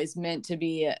show is meant to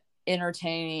be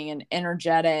entertaining and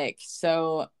energetic.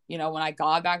 So when I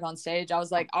got back on stage, I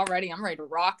was like, I'm ready to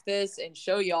rock this and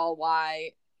show y'all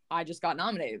why I just got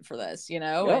nominated for this,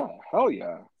 Yeah, hell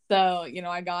yeah. So,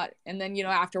 and then,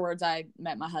 afterwards I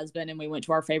met my husband, and we went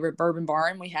to our favorite bourbon bar,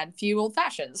 and we had a few old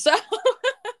fashions. So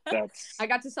I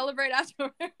got to celebrate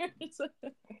afterwards.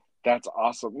 That's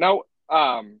awesome. Now,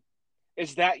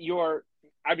 is that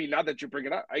now that you bring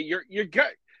it up,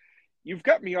 you've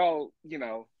got me all,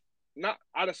 not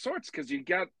out of sorts, because you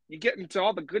get into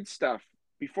all the good stuff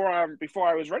before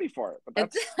I was ready for it.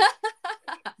 But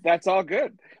that's all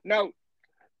good. Now,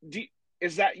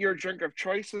 is that your drink of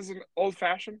choice as an old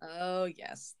fashioned? Oh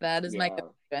yes, that is my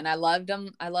go-to, and I love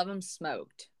them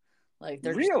smoked. Like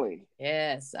they're really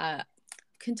yes,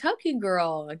 Kentucky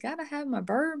girl. I gotta have my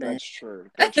bourbon. That's true.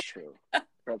 That's true.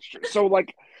 So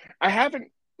like, I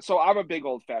haven't So I'm a big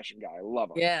old fashioned guy. I love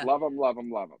them. Yeah. Love them, love them,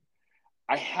 love them.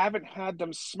 I haven't had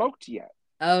them smoked yet.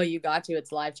 Oh, you got to.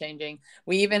 It's life changing.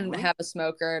 We even have a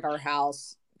smoker at our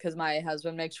house because my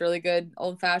husband makes really good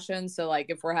old fashioned. So like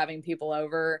if we're having people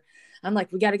over, I'm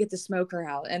like, we got to get the smoker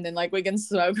out, and then like we can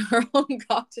smoke our own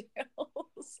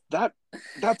cocktails.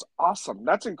 That's awesome.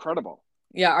 That's incredible.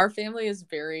 Yeah, our family is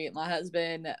my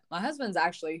husband's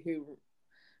actually who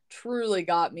truly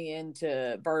got me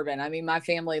into bourbon. I mean, my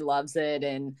family loves it,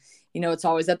 and it's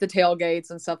always at the tailgates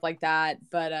and stuff like that.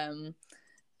 But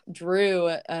Drew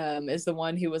is the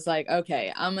one who was like,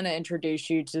 okay, I'm gonna introduce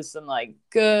you to some like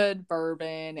good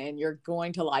bourbon, and you're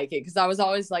going to like it, because I was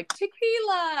always like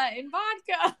tequila and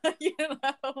vodka,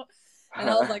 and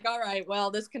I was like, all right,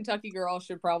 well, this Kentucky girl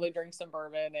should probably drink some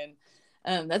bourbon.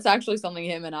 And that's actually something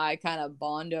him and I kind of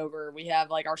bond over. We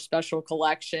have like our special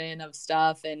collection of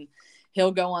stuff, and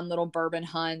he'll go on little bourbon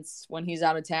hunts when he's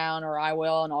out of town, or I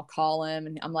will, and I'll call him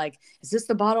and I'm like, is this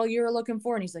the bottle you were looking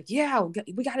for? And he's like, yeah,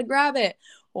 we got to grab it.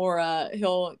 Or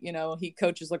he'll, he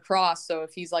coaches lacrosse. So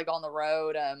if he's like on the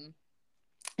road and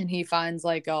he finds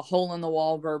like a hole in the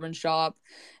wall bourbon shop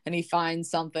and he finds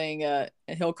something,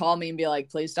 he'll call me and be like,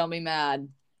 please don't be mad,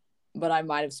 but I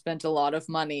might have spent a lot of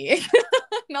money.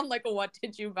 And I'm like, well, what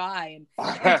did you buy?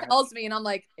 And he tells me, and I'm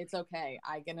like, it's okay,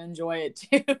 I can enjoy it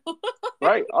too.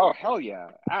 Right. Oh, hell yeah.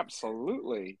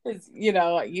 Absolutely. It's,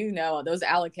 those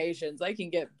allocations, they can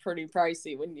get pretty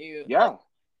pricey when you're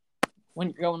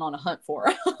going on a hunt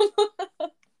for them.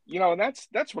 And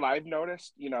that's what I've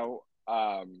noticed,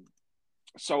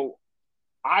 so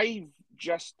I've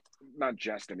not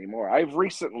just anymore. I've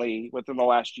recently, within the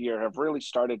last year, have really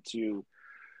started to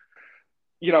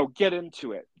get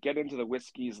into the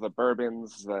whiskeys, the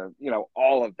bourbons,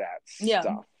 all of that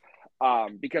stuff.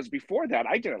 Because before that,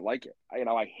 I didn't like it.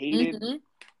 I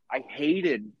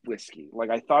hated whiskey. Like,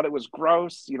 I thought it was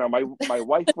gross. My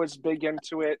wife was big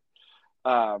into it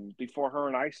before her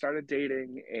and I started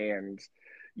dating. And,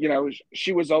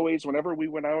 she was always, whenever we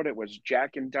went out, it was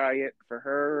Jack and Diet for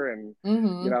her. And,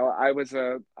 I was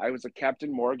a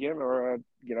Captain Morgan or a,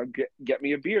 get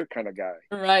me a beer kind of guy.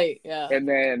 Right. Yeah. And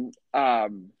then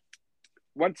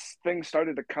once things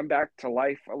started to come back to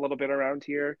life a little bit around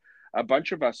here, a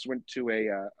bunch of us went to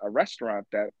a restaurant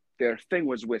that their thing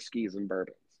was whiskeys and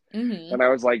bourbons. Mm-hmm. And I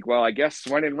was like, well, I guess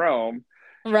when in Rome.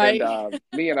 Right. And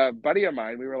me and a buddy of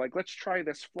mine, we were like, let's try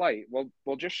this flight.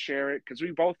 We'll just share it, because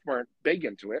we both weren't big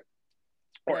into it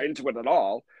or into it at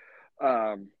all.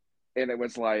 And it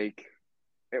was like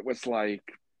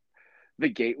the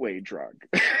gateway drug.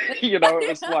 It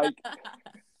was like,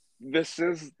 this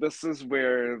is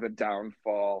where the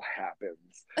downfall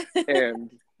happens. And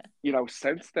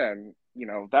since then,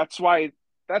 that's when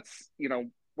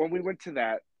we went to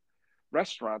that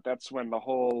restaurant, that's when the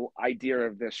whole idea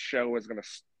of this show was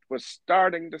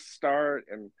starting to start,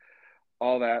 and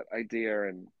all that idea.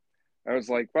 And I was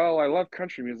like, well, I love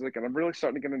country music, and I'm really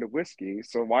starting to get into whiskey,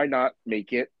 so why not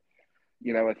make it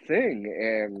a thing?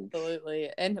 And absolutely.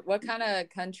 And what kind of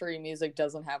country music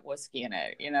doesn't have whiskey in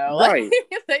it? Right.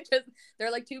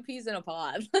 They're like two peas in a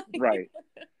pod. Right.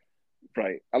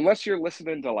 Unless you're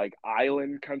listening to like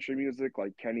island country music,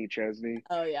 like Kenny Chesney.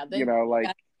 Oh yeah.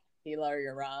 Like tequila or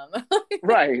your rum.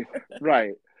 Right.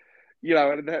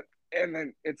 And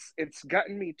then it's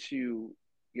gotten me to,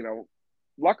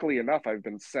 luckily enough, I've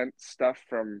been sent stuff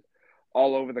from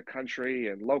all over the country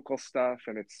and local stuff,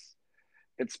 and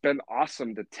it's been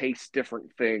awesome to taste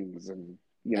different things, and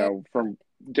from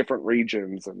different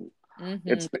regions, and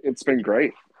it's been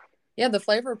great. Yeah, the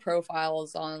flavor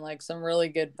profiles on like some really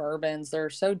good bourbons, they're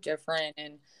so different,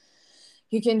 and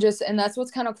you can and that's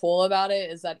what's kind of cool about it,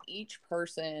 is that each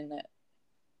person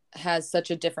has such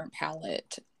a different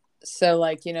palate. So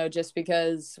like, just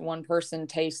because one person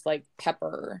tastes like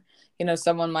pepper,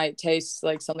 someone might taste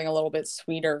like something a little bit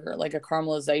sweeter, like a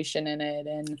caramelization in it.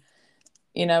 And,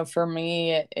 for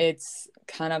me, it's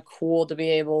kind of cool to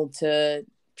be able to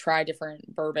try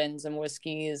different bourbons and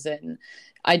whiskeys and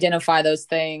identify those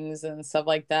things and stuff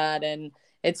like that. And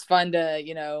it's fun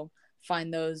to,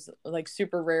 find those like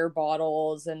super rare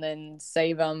bottles and then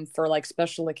save them for like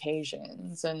special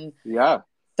occasions and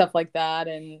stuff like that.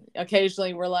 And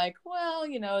occasionally we're like, well,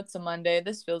 it's a Monday,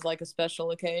 this feels like a special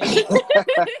occasion.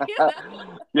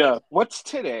 Yeah. What's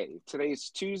today? Today's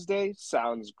Tuesday.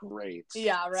 Sounds great.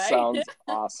 Yeah, right. Sounds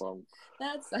awesome.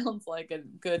 That sounds like a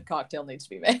good cocktail needs to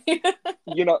be made.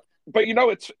 But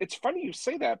it's funny you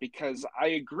say that, because I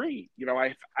agree.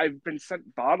 I've been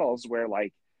sent bottles where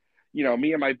like,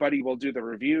 me and my buddy will do the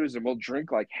reviews and we'll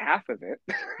drink like half of it.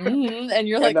 And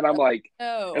you're like, and then I'm like,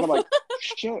 no. And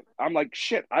I'm like,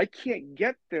 shit, I can't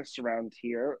get this around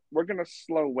here. We're going to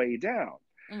slow way down.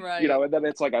 Right. You know, and then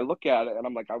it's like I look at it and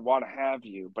I'm like, I want to have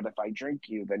you, but if I drink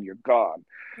you, then you're gone.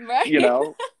 Right. You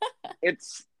know,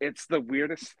 it's the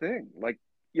weirdest thing. Like,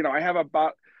 you know, I have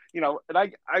about, you know, and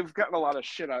I've gotten a lot of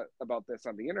shit about this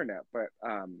on the internet, but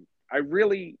I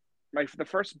really, the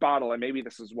first bottle, and maybe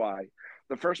this is why,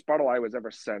 the first bottle I was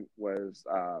ever sent was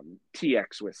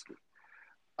TX whiskey.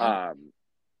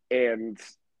 And,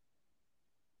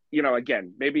 you know,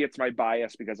 again, maybe it's my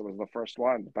bias because it was the first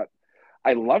one, but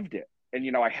I loved it. And,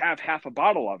 you know, I have half a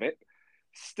bottle of it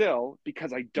still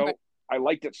because I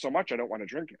liked it so much I don't want to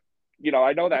drink it. You know,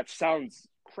 I know that sounds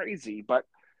crazy, but,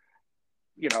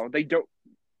 you know, they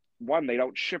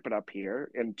don't ship it up here.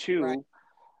 And two,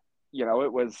 you know,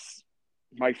 it was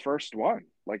my first one.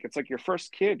 Like, it's like your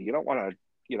first kid. You don't want to,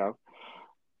 you know,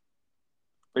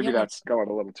 maybe that's going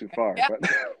a little too far, but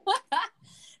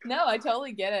no, I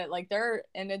totally get it. Like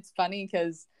and it's funny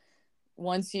because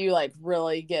once you like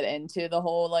really get into the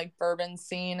whole like bourbon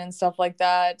scene and stuff like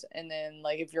that, and then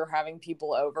like if you're having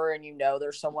people over and you know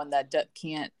there's someone that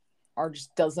can't or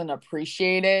just doesn't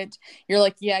appreciate it, you're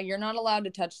like, yeah, you're not allowed to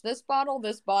touch this bottle, or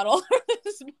this bottle.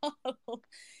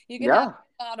 You can have the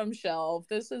bottom shelf.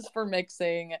 This is for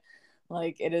mixing.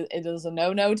 Like it is a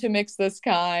no to mix this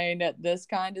kind. This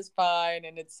kind is fine.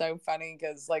 And it's so funny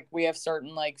because like we have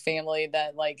certain like family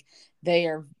that like they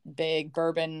are big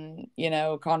bourbon, you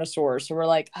know, connoisseurs. So we're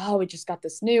like, oh, we just got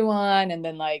this new one. And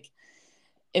then like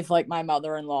if like my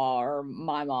mother-in-law or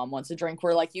my mom wants a drink,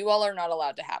 we're like, you all are not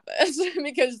allowed to have this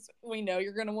because we know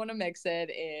you're going to want to mix it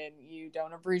and you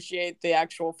don't appreciate the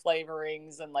actual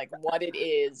flavorings and like what it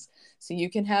is. So you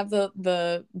can have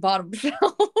the bottom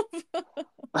shelf.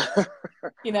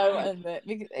 You know,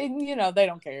 and you know, they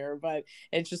don't care, but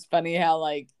it's just funny how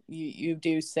like you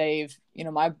do save, you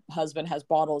know, my husband has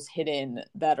bottles hidden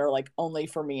that are like only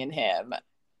for me and him.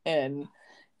 And,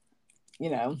 you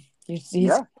know,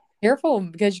 he's careful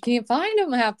because you can't find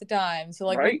them half the time. So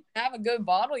like when you have a good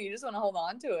bottle, you just want to hold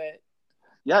on to it.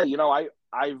 Yeah. You know,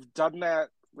 I've done that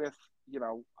with, you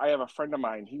know, I have a friend of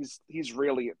mine. He's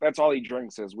really, that's all he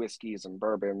drinks is whiskeys and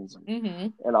bourbons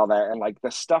and, and all that. And like the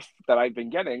stuff that I've been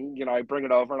getting, you know, I bring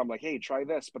it over and I'm like, hey, try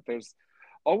this. But there's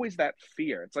always that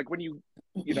fear. It's like when you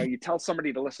know, you tell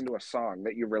somebody to listen to a song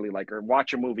that you really like or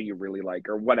watch a movie you really like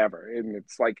or whatever. And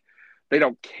it's like, they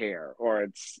don't care, or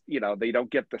it's, you know, they don't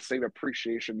get the same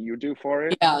appreciation you do for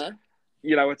it. Yeah.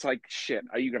 You know, it's like, shit,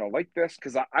 are you going to like this?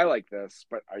 Because I like this,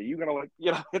 but are you going to like,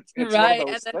 you know, it's right. One of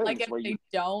those and then things like if where they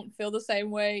don't feel the same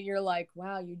way, you're like,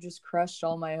 wow, you just crushed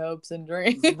all my hopes and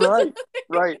dreams.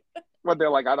 Right. When they're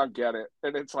like, I don't get it.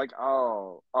 And it's like,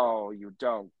 oh, you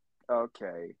don't.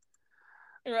 Okay.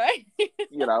 Right.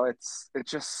 You know, it's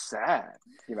just sad,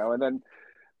 you know, and then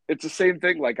it's the same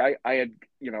thing. Like I had,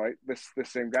 you know, this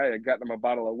same guy had gotten him a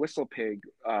bottle of Whistle Pig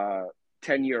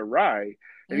 10-year rye.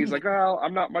 And he's like, oh,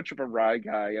 I'm not much of a rye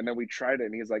guy. And then we tried it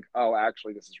and he's like, oh,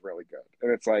 actually, this is really good.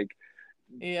 And it's like,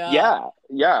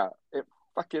 yeah, it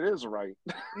fucking is right.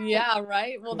 Yeah,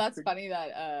 right. Well, that's funny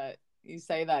that you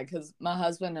say that because my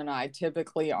husband and I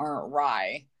typically aren't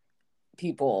rye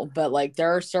people. But like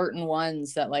there are certain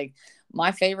ones that like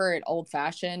my favorite old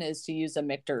fashioned is to use a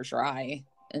Michter's rye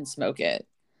and smoke it.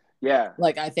 Yeah.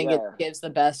 Like I think it gives the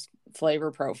best flavor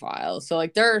profile. So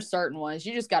like there are certain ones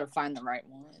you just got to find the right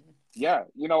one. Yeah,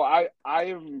 you know,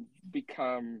 I've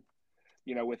become,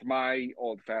 you know, with my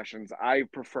old fashions, I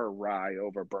prefer rye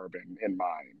over bourbon in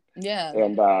mine. Yeah.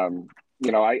 And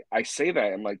you know, I say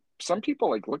that and like some people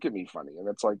like look at me funny and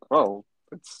it's like, oh,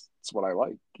 it's what I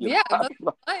like. You know?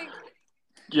 Like,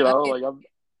 you know, like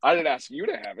I didn't ask you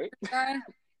to have it.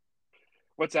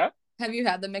 What's that? Have you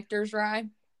had the Michter's rye?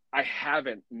 I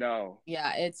haven't, no.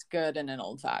 Yeah, it's good in an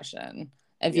old fashioned.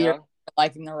 If you're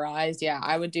liking the ryes,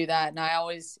 I would do that.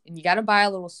 And you got to buy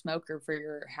a little smoker for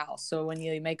your house. So when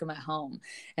you make them at home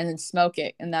and then smoke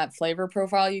it and that flavor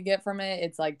profile you get from it,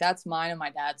 it's like, that's mine and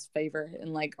my dad's favorite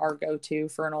and like our go-to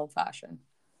for an old fashioned.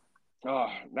 Oh,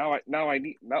 now I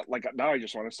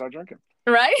just want to start drinking.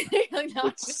 Right?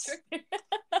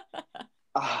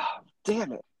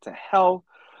 Damn it to hell.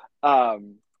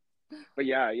 But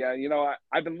yeah, you know,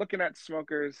 I've been looking at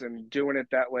smokers and doing it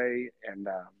that way. And,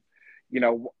 you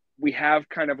know, we have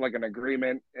kind of like an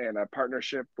agreement and a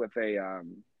partnership with a,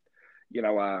 you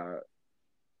know,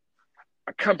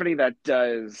 a company that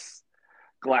does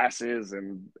glasses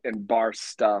and bar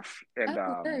stuff. And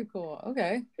very cool.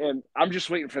 Okay. And I'm just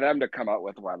waiting for them to come out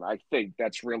with one. I think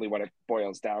that's really what it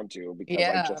boils down to because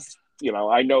I just, you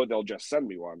know, I know they'll just send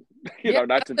me one. you know,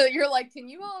 not to. So you're like, can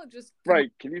you all just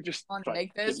Can you just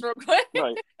make this real quick?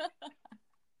 Right.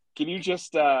 Can you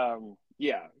just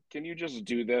can you just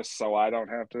do this so I don't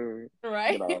have to?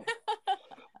 Right. You know?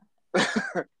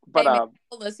 But hey, they'll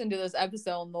listen to this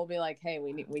episode and they'll be like, "Hey,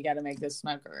 we got to make this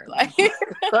smoker." Like,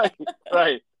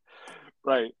 right.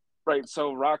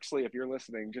 So Roxley, if you're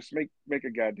listening, just make a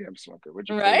goddamn smoker, would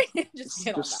you? Right? just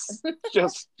get on that.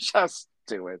 just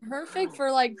do it. Perfect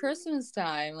for like Christmas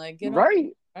time. Like, get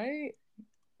right. On,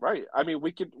 right. I mean,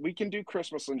 we can do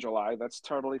Christmas in July. That's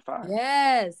totally fine.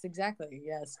 Yes, exactly.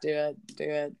 Yes, do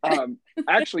it.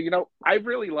 Actually, I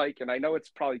really like, and I know it's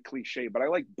probably cliche, but I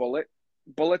like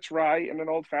Bulleit's rye in an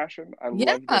old fashioned. I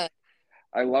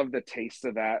love the taste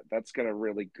of that. That's got a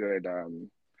really good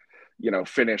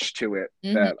finish to it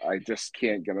that I just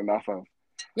can't get enough of.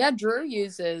 Yeah, Drew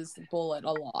uses Bulleit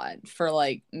a lot for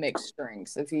like mixed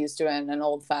drinks. If he's doing an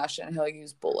old fashioned, he'll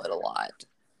use Bulleit a lot.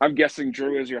 I'm guessing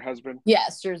Drew is your husband?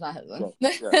 Yes, Drew's my husband.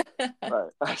 Yeah. Right.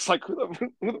 I was like, who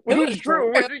is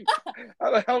Drew?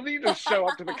 How the hell did he just show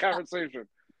up to the conversation?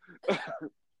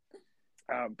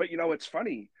 But it's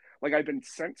funny. Like, I've been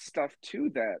sent stuff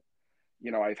too that,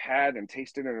 I've had and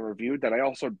tasted and reviewed that I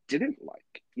also didn't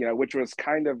like, which was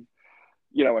kind of,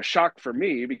 a shock for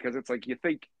me, because it's like, you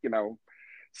think,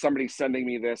 somebody's sending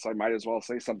me this, I might as well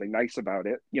say something nice about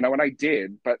it, and I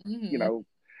did, but,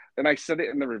 and I said it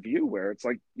in the review where it's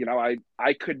like,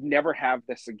 I could never have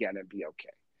this again and be okay.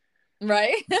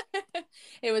 Right.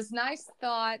 It was nice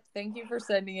thought. Thank you for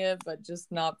sending it, but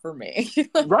just not for me.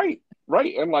 Right.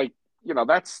 And like,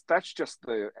 that's just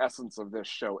the essence of this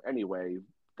show anyway,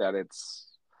 that it's,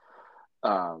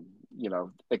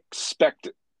 expect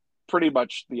pretty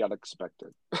much the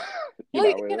unexpected.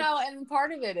 And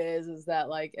part of it is that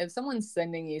like, if someone's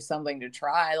sending you something to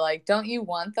try, like, don't you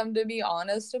want them to be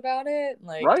honest about it?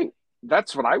 Like, right.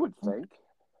 That's what I would think.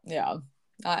 Yeah,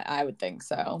 I would think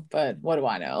so, but what do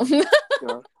I know?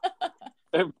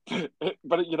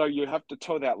 But you have to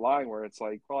toe that line where it's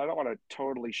like, well, I don't want to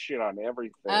totally shit on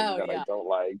everything I don't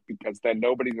like, because then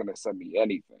nobody's going to send me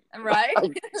anything. Right. I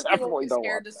definitely don't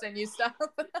scared to send you stuff.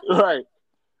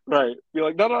 Right. Be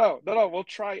like, no, we'll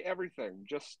try everything.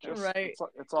 Just right.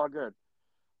 It's all good.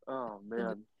 Oh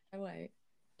man. Wait.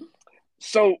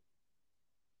 So,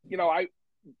 I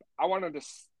wanted to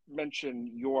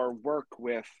mention your work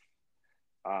with,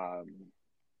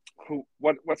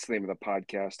 what's the name of the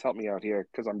podcast? Help me out here,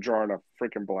 because I'm drawing a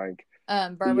freaking blank.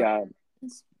 Bourbon.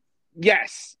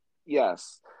 Yes,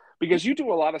 because you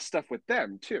do a lot of stuff with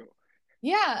them too.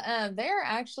 Yeah, they're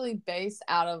actually based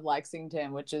out of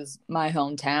Lexington, which is my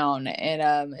hometown,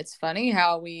 and it's funny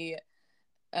how we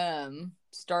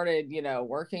started,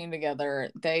 working together.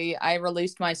 I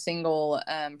released my single,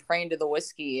 "Praying to the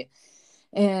Whiskey,"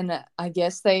 and I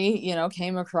guess they,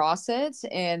 came across it,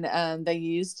 and they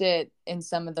used it in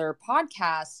some of their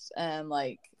podcasts,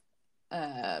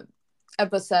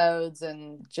 episodes,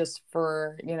 and just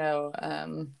for,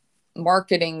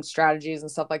 marketing strategies and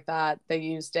stuff like that. They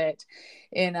used it,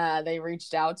 and they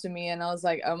reached out to me, and I was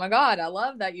like, oh my God, I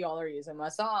love that you all are using my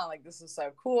song. Like, this is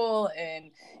so cool.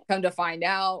 And come to find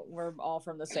out, we're all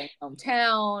from the same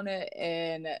hometown,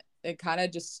 and it kind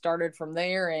of just started from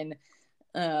there. And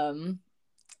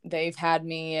they've had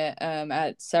me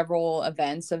at several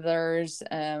events of theirs.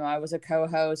 I was a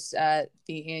co-host at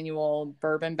the annual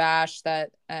Bourbon Bash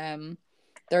that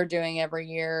they're doing every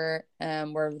year,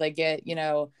 where they get,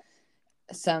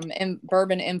 some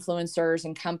bourbon influencers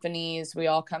and companies. We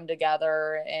all come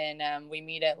together, and we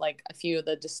meet at like a few of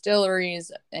the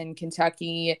distilleries in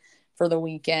Kentucky for the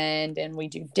weekend, and we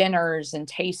do dinners and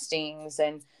tastings,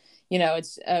 and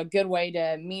it's a good way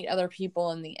to meet other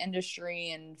people in the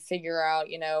industry and figure out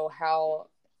how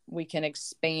we can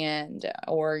expand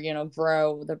or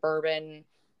grow the bourbon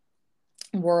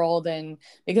world. And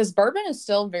because bourbon is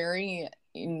still very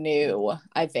new,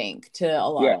 I think, to a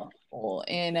lot of people,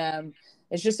 and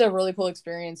it's just a really cool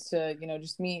experience to,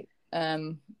 just meet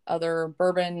other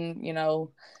bourbon,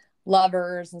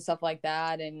 lovers and stuff like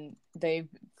that. And they've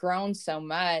grown so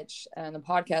much, and the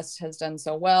podcast has done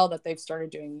so well that they've started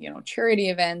doing, charity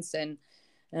events. And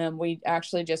we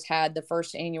actually just had the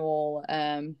first annual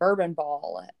bourbon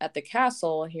ball at the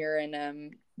castle here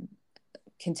in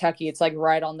Kentucky. It's like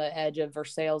right on the edge of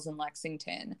Versailles in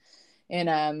Lexington.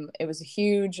 And it was a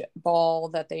huge ball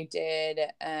that they did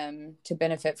to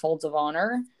benefit Folds of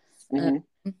Honor.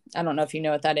 I don't know if you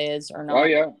know what that is or not. Oh,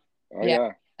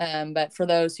 yeah. But for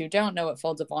those who don't know what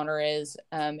Folds of Honor is,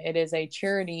 it is a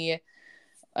charity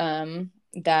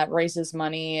that raises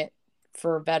money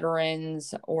for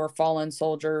veterans or fallen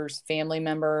soldiers, family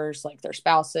members, like their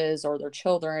spouses or their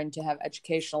children, to have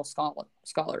educational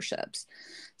scholarships.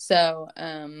 So,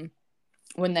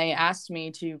 when they asked me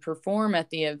to perform at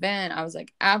the event, I was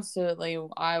like, absolutely,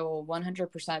 I will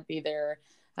 100% be there.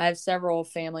 I have several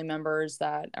family members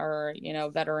that are,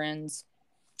 veterans,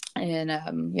 And,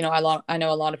 you know, I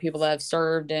know a lot of people that have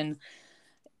served, and,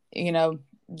 you know,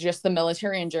 just the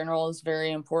military in general is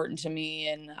very important to me.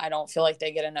 And I don't feel like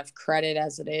they get enough credit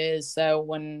as it is. So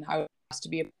when I was asked to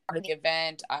be a part of the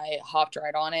event, I hopped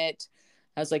right on it.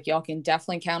 I was like, y'all can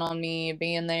definitely count on me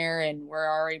being there. And we're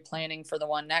already planning for the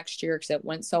one next year because it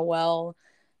went so well.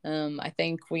 I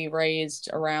think we raised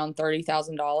around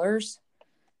 $30,000.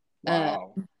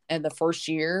 Wow. In the first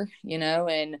year, you know,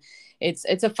 and it's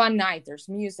a fun night. There's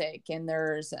music, and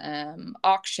there's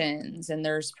auctions, and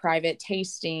there's private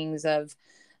tastings of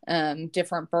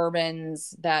different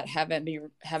bourbons that haven't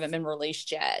been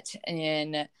released yet.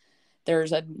 And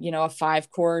there's a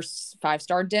 5-course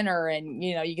 5-star dinner, and,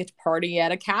 you know, you get to party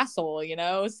at a castle, you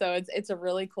know, so it's a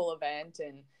really cool event.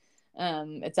 And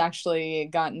it's actually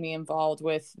gotten me involved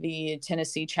with the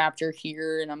Tennessee chapter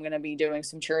here, and I'm going to be doing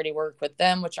some charity work with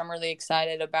them, which I'm really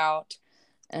excited about.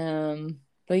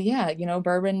 But yeah, you know,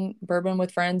 bourbon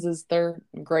with friends they're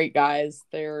great guys.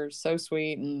 They're so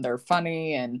sweet, and they're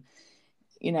funny, and,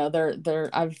 you know,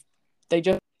 they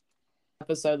just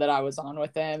episode that I was on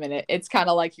with them, and it's kind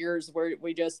of like yours, where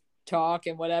we just talk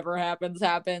and whatever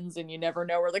happens, and you never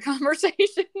know where the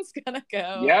conversation's gonna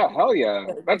go. Yeah, hell yeah.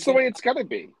 That's the way it's gotta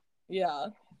be. Yeah.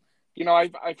 You know,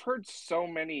 I've heard so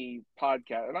many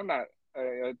podcasts, and I'm not,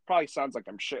 it probably sounds like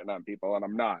I'm shitting on people, and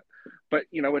I'm not. But,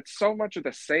 you know, it's so much of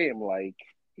the same, like,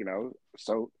 you know,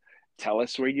 so tell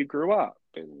us where you grew up,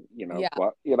 and, you know,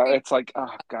 what, you know, it's like,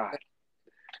 oh, God.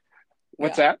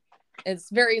 What's that? It's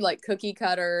very, like, cookie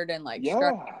cuttered and, like,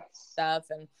 stuff.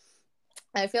 And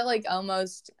I feel like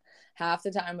almost half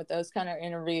the time with those kind of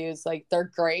interviews, like,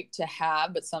 they're great to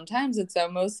have, but sometimes it's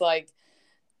almost, like,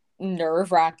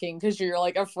 nerve-wracking because you're,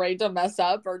 like, afraid to mess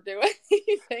up or do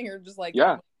anything, or just, like,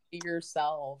 be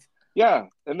yourself. Yeah,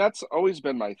 and that's always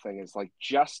been my thing, is, like,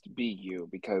 just be you,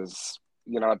 because,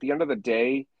 you know, at the end of the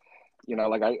day, you know,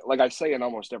 like I say in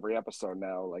almost every episode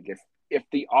now, like, if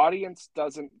the audience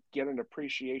doesn't get an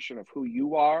appreciation of who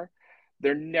you are,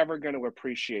 they're never going to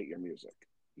appreciate your music,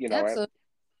 you know. Absolutely.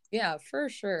 Yeah, for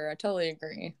sure. I totally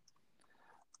agree.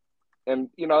 And,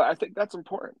 you know, I think that's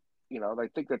important. You know, I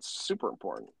think that's super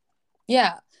important.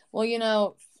 Yeah. Well, you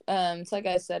know, it's like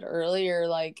I said earlier,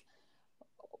 like,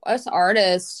 us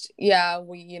artists,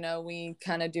 we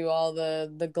kind of do all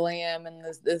the glam and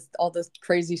this all this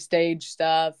crazy stage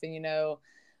stuff, and, you know,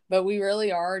 but we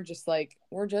really are just, like,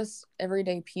 we're just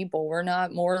everyday people. We're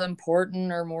not more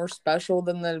important or more special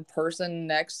than the person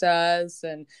next to us,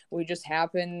 and we just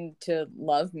happen to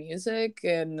love music,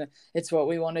 and it's what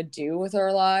we want to do with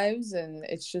our lives, and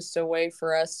it's just a way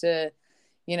for us to,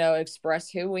 you know, express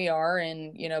who we are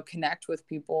and, you know, connect with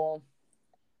people.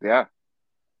 Yeah.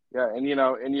 Yeah, and you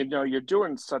know, you're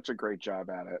doing such a great job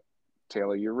at it,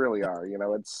 Taylor. You really are. You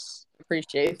know,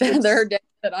 appreciate that. There are days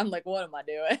that I'm like, what am I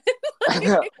doing?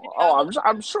 Oh,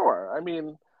 I'm sure. I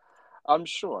mean, I'm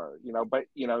sure. You know, but,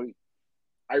 you know,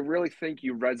 I really think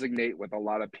you resonate with a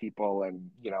lot of people,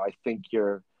 and, you know, I think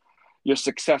your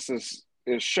success is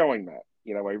showing that.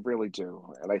 You know, I really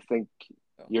do, and I think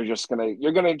you're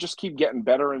gonna just keep getting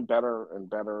better and better and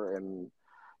better, and,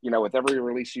 you know, with every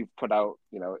release you've put out,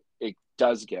 you know, it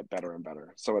does get better and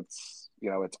better. So it's, you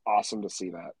know, it's awesome to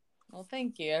see that. Well,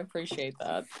 thank you. I appreciate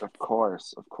that. Of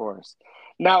course.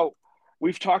 Now,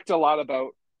 we've talked a lot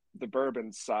about the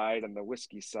bourbon side and the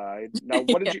whiskey side. Now,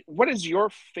 what is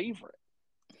your favorite?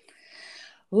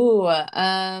 Ooh,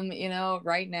 you know,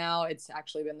 right now it's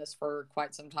actually been this for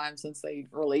quite some time since they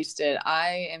released it.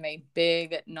 I am a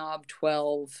big Knob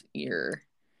 12 year.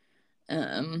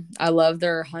 I love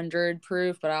their 100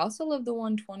 proof, but I also love the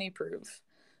 120 proof.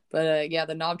 But yeah,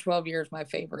 the Knob 12 year is my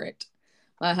favorite.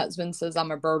 My husband says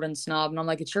I'm a bourbon snob, and I'm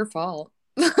like, it's your fault.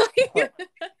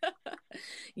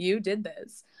 You did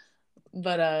this.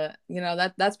 But you know,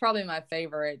 that's probably my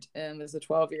favorite, is the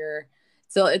 12 year.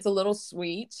 So it's a little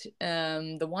sweet.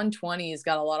 The 120 has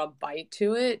got a lot of bite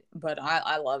to it, but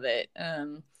I love it.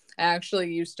 I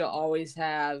actually used to always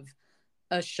have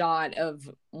a shot of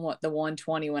the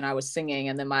 120 when I was singing,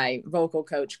 and then my vocal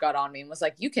coach got on me and was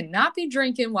like, you cannot be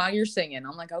drinking while you're singing.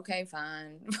 I'm like, okay,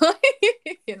 fine.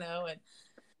 You know,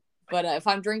 but if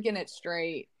I'm drinking it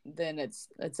straight, then it's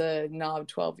a Knob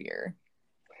 12 year.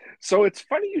 So it's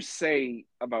funny you say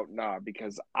about Knob,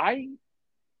 because I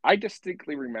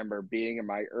distinctly remember being in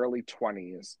my early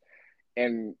 20s,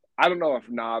 and I don't know if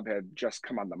Knob had just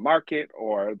come on the market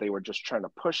or they were just trying to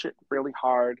push it really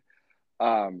hard.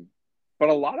 But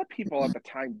a lot of people at the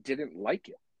time didn't like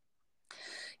it.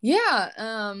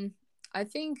 Yeah. I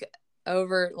think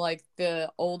over, like,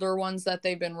 the older ones that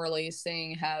they've been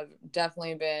releasing have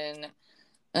definitely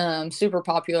been super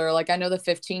popular. Like, I know the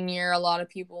 15 year, a lot of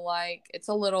people like. It's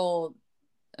a little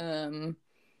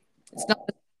It's not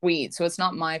sweet, so it's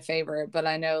not my favorite, but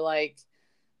I know like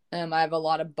I have a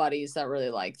lot of buddies that really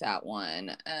like that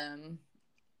one. And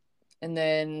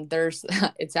then there's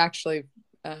it's actually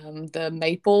the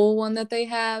maple one that they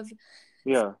have.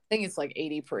 Yeah. I think it's like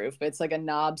 80 proof, but it's like a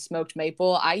knob smoked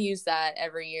maple. I use that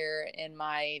every year in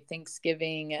my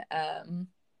Thanksgiving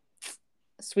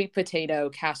sweet potato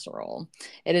casserole.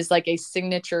 It is like a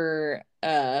signature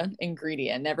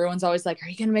ingredient. Everyone's always like, "Are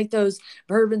you gonna make those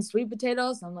bourbon sweet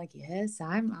potatoes?" I'm like, "Yes,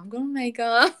 I'm gonna make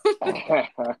them."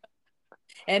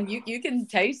 And you can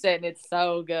taste it, and it's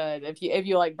so good if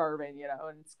you like bourbon,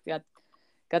 and it's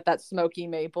got that smoky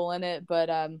maple in it. But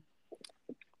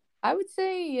I would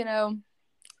say,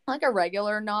 like a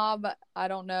regular knob, I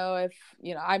don't know if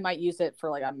I might use it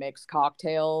for like a mixed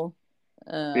cocktail.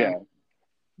 Yeah.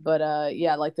 But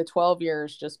yeah, like the 12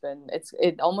 years just been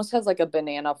it almost has like a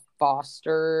banana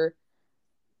Foster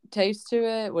taste to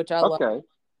it, which I love.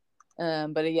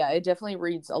 But yeah, it definitely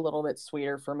reads a little bit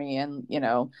sweeter for me, and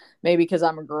maybe because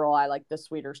I'm a girl, I like the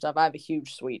sweeter stuff. I have a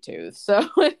huge sweet tooth, so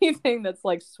anything that's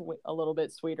like a little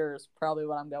bit sweeter is probably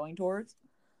what I'm going towards.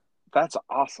 That's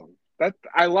awesome.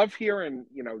 I love hearing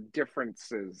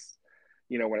differences,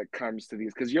 when it comes to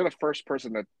these, because you're the first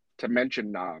person to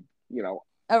mention knob,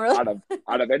 Oh, really?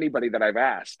 out of anybody that I've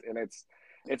asked, and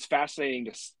it's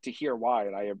fascinating to hear why,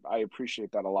 and I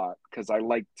appreciate that a lot, because I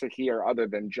like to hear other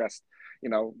than just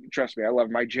trust me, I love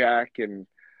my Jack and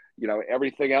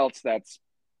everything else that's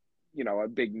a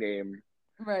big name,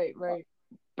 right.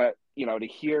 But to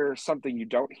hear something you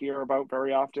don't hear about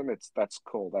very often, that's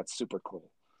cool. That's super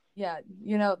cool. Yeah,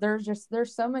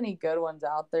 there's so many good ones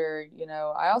out there.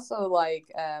 I also like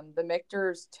the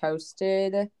Michter's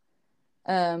Toasted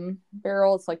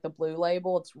barrel. It's like the blue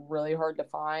label. It's really hard to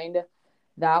find.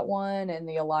 That one and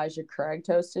the Elijah Craig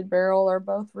Toasted barrel are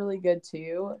both really good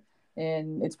too.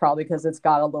 And it's probably because it's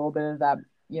got a little bit of that,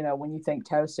 when you think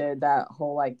toasted, that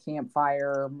whole like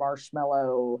campfire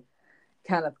marshmallow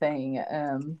kind of thing.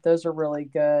 Those are really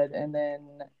good. And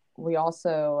then we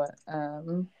also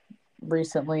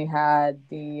recently had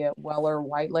the Weller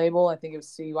White Label. I think it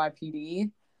was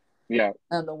CYPD. Yeah.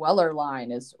 And the Weller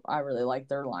line I really like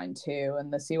their line too.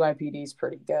 And the CYPD is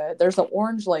pretty good. There's an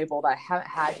orange label that I haven't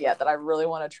had yet that I really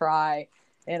want to try.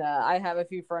 And I have a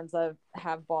few friends that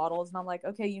have bottles, and I'm like,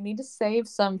 okay, you need to save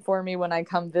some for me when I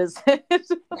come visit.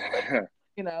 But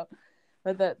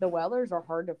the Wellers are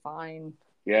hard to find.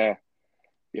 Yeah,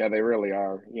 they really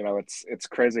are. It's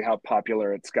crazy how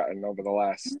popular it's gotten over the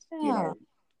last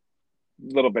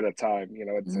little bit of time.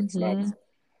 It's nuts.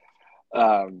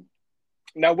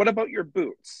 Now, what about your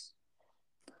boots?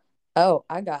 Oh,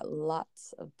 I got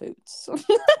lots of boots.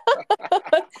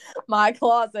 My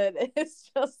closet is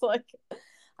just like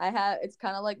it's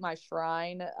kind of like my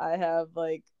shrine. I have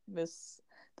like this,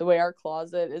 the way our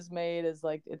closet is made is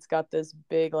like, it's got this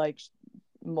big, like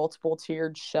multiple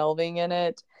tiered shelving in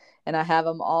it. And I have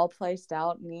them all placed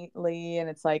out neatly. And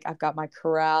it's like, I've got my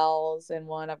Corrals in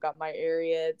one. I've got my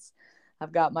Ariats.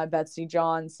 I've got my Betsey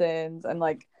Johnsons. And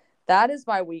like, that is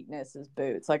my weakness, is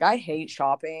boots. Like, I hate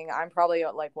shopping. I'm probably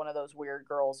like one of those weird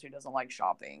girls who doesn't like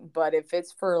shopping. But if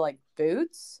it's for like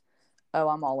boots, oh,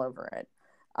 I'm all over it.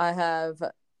 I have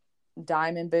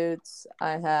diamond boots.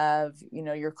 I have,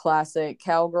 your classic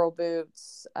cowgirl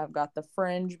boots. I've got the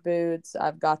fringe boots.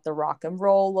 I've got the rock and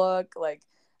roll look. Like,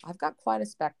 I've got quite a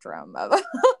spectrum of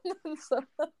them. So,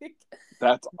 like,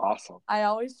 that's awesome. I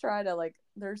always try to, like,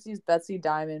 there's these Betsy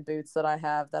diamond boots that I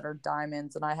have that are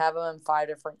diamonds, and I have them in 5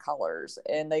 different colors,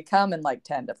 and they come in like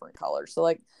 10 different colors. So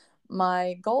like,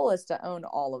 my goal is to own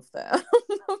all of them.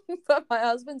 But my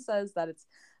husband says that it's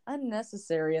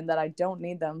unnecessary and that I don't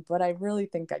need them, but I really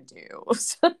think I do.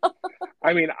 So,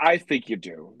 I mean, I think you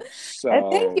do. So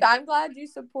thank you. I'm glad you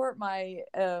support my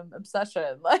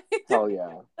obsession. Like, hell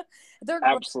yeah. They're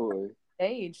absolutely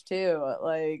age too.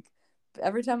 Like,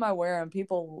 every time I wear them,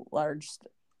 people are just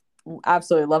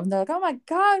absolutely love them. They're like, "Oh my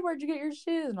god, where'd you get your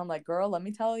shoes?" And I'm like, "Girl, let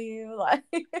me tell you." Like,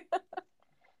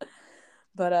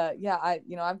 but yeah,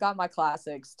 I've got my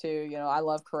classics too. I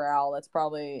love Corral. That's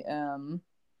probably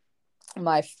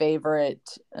my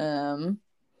favorite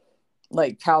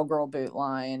like cowgirl boot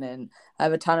line, and I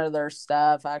have a ton of their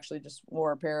stuff. I actually just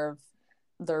wore a pair of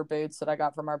their boots that I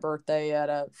got for my birthday at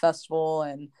a festival,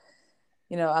 and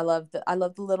I love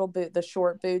the little boot, the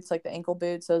short boots, like the ankle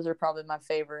boots. Those are probably my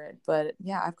favorite. But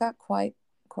yeah, I've got quite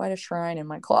a shrine in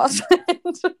my closet.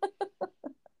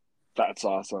 That's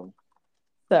awesome.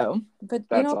 So, but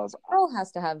that's awesome. Girl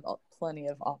has to have plenty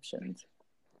of options.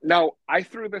 Now, I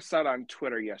threw this out on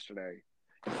Twitter yesterday,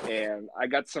 and I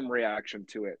got some reaction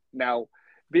to it. Now,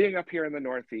 being up here in the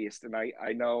Northeast, and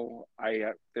I know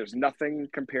there's nothing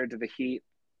compared to the heat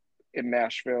in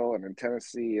Nashville and in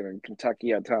Tennessee and in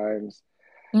Kentucky at times.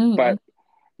 Mm-hmm. But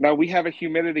now we have a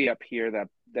humidity up here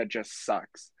that just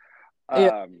sucks.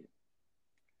 Yeah.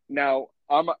 Now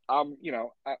I'm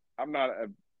not a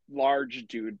large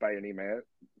dude by any means,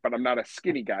 but I'm not a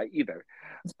skinny guy either.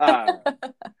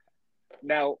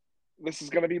 Now this is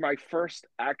going to be my first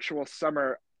actual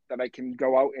summer that I can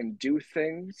go out and do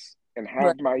things and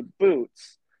have my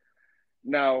boots.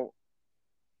 Now,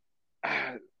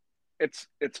 it's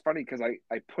funny because I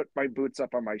put my boots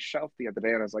up on my shelf the other day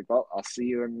and I was like, well, I'll see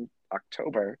you in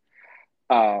October.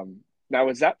 Now,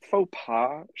 is that faux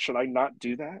pas? Should I not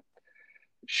do that?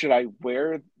 Should I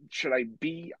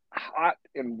be hot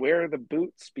and wear the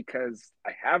boots because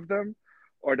I have them,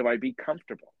 or do I be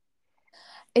comfortable?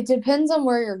 It depends on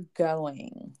where you're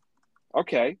going.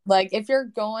 Okay. Like if you're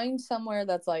going somewhere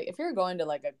that's like, if you're going to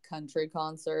like a country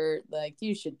concert, like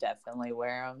you should definitely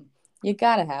wear them. You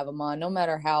got to have them on no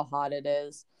matter how hot it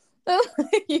is.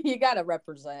 You got to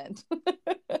represent.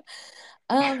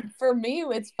 For me,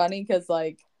 it's funny because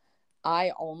like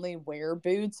I only wear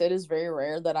boots. It is very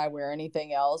rare that I wear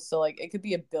anything else. So like it could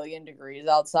be 1,000,000,000 degrees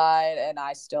outside and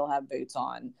I still have boots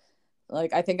on.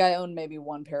 Like, I think I own maybe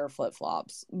one pair of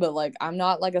flip-flops, but like, I'm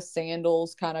not like a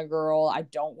sandals kind of girl. I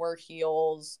don't wear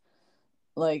heels.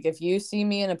 Like, if you see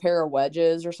me in a pair of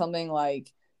wedges or something,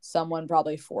 like someone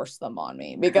probably forced them on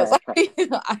me because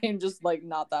I am just like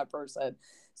not that person.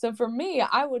 So for me,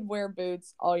 I would wear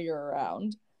boots all year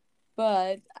round.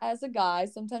 But as a guy,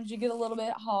 sometimes you get a little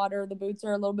bit hotter. The boots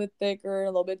are a little bit thicker, a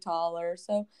little bit taller.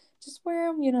 So just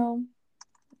wear them,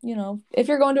 if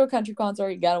you're going to a country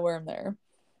concert, you got to wear them there.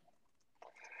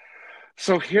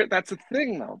 So that's the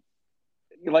thing though.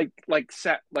 Like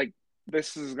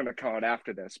this is going to come out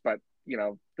after this, but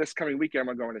this coming weekend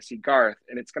I'm going to see Garth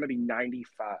and it's going to be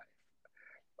 95.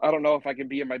 I don't know if I can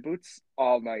be in my boots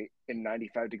all night in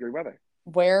 95-degree weather.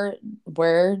 Wear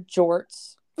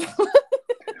jorts.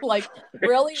 Like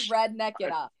really redneck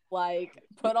it up. Like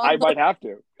put on I might have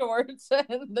to. Shorts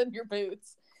and then your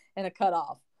boots and a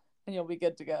cutoff and you'll be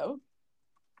good to go.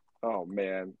 Oh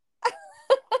man.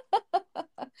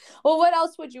 Well, what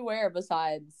else would you wear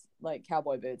besides like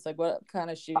cowboy boots? Like what kind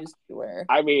of shoes do you wear?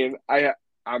 I mean,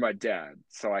 I'm a dad,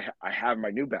 so I have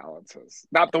my New Balances.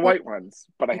 Not the white ones,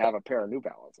 but I have a pair of New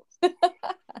Balances.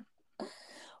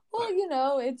 Well,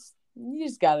 you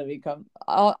just gotta become.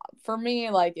 For me,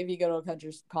 like if you go to a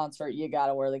country concert, you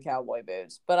gotta wear the cowboy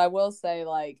boots. But I will say,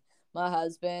 like my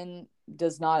husband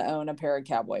does not own a pair of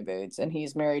cowboy boots, and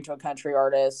he's married to a country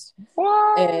artist.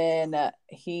 What? And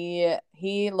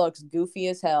he looks goofy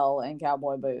as hell in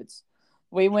cowboy boots.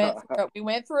 We went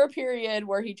through a period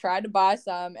where he tried to buy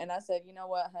some, and I said, you know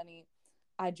what, honey,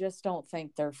 I just don't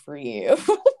think they're for you.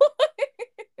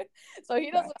 So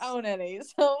he doesn't own any.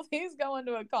 So if he's going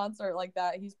to a concert like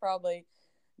that, he's probably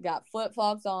got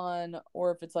flip-flops on,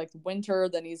 or if it's like winter,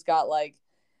 then he's got like,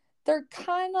 they're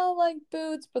kind of like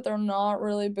boots, but they're not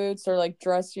really boots. They're like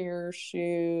dressier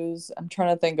shoes. I'm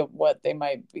trying to think of what they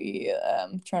might be.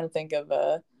 I'm trying to think of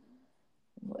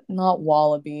not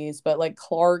Wallabies, but like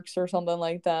Clarks or something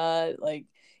like that. Like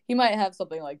he might have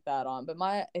something like that on. But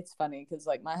it's funny because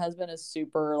like my husband is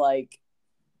super like,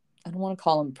 I don't want to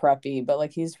call him preppy, but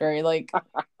like he's very like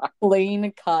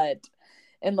clean cut,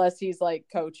 unless he's like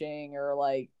coaching or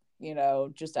like,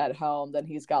 just at home, then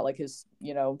he's got like his,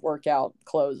 workout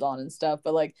clothes on and stuff.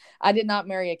 But like, I did not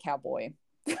marry a cowboy.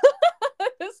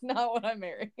 That's not what I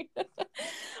married.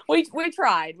 We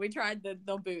tried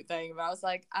the boot thing, but I was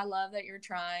like, I love that you're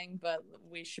trying, but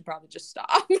we should probably just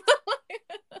stop.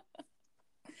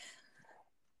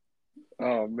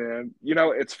 Oh man.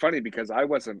 It's funny because I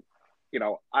wasn't,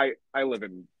 I live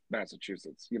in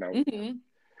Massachusetts, Mm-hmm.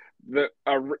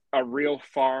 A real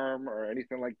farm or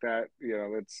anything like that,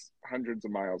 it's hundreds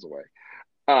of miles away.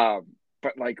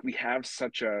 But like we have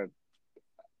such a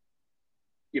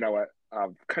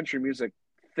country music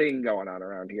thing going on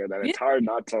around here that it's hard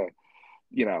not to,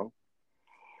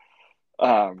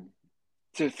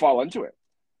 to fall into it.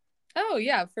 Oh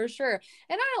yeah, for sure.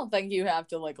 And I don't think you have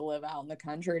to like live out in the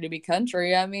country to be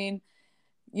country. I mean,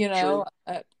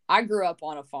 I grew up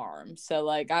on a farm, so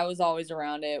like I was always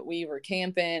around it. We were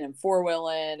camping and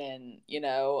four-wheeling, and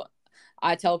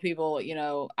I tell people,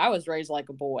 I was raised like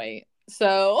a boy,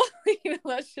 so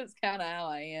that's just kind of how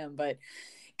I am. But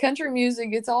country music,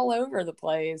 it's all over the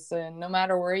place, and no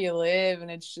matter where you live, and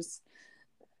it's just,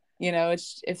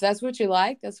 it's, if that's what you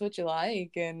like, that's what you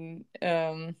like. And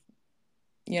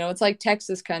it's like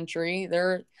Texas country.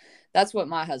 That's what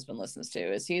my husband listens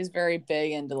to. Is he's very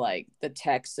big into like the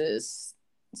Texas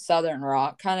Southern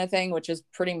rock kind of thing, which is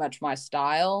pretty much my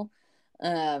style.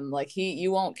 Like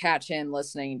you won't catch him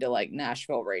listening to like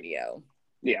Nashville radio.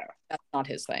 Yeah. That's not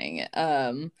his thing.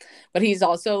 But he's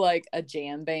also like a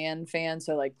jam band fan,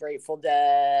 so like Grateful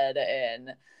Dead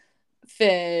and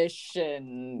Fish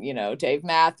and, you know, Dave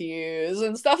Matthews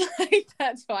and stuff like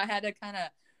that. So I had to kind of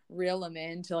reel him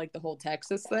into like the whole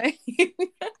Texas thing.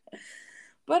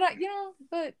 But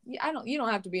you don't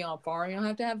have to be on a farm. You don't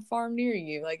have to have a farm near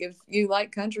you. Like if you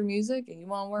like country music and you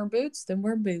want to wear boots, then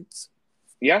wear boots.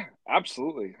 Yeah,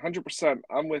 absolutely. 100%.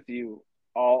 I'm with you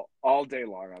all day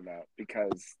long on that,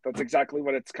 because that's exactly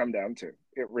what it's come down to.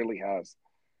 It really has.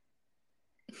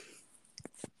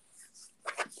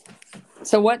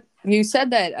 So what you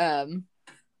said that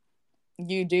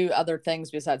you do other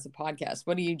things besides the podcast.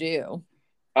 What do you do?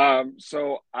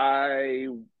 So I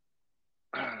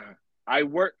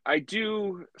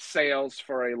do sales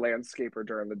for a landscaper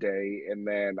during the day, and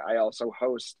then I also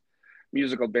host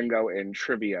musical bingo and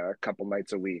trivia a couple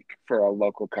nights a week for a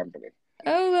local company.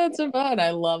 Oh, that's fun.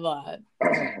 I love that.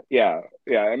 Yeah.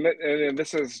 And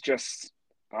this is just,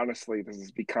 honestly, this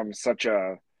has become such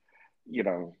a, you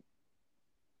know,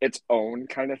 its own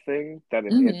kind of thing that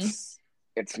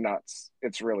it's nuts.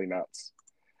 It's really nuts.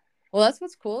 Well, that's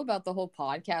what's cool about the whole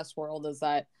podcast world, is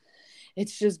that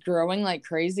it's just growing like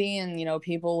crazy, and, you know,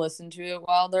 people listen to it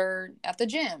while they're at the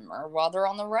gym or while they're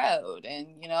on the road.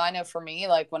 And, you know, I know for me,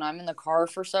 like when I'm in the car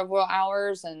for several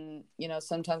hours and, you know,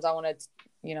 sometimes I want to,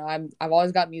 you know, I've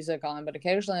always got music on, but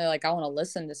occasionally like I want to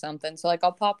listen to something. So like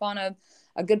I'll pop on a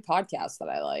good podcast that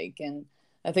I like. And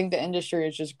I think the industry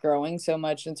is just growing so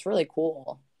much. It's really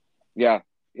cool. Yeah.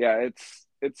 It's,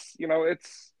 you know,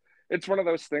 it's one of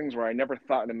those things where I never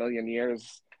thought in a million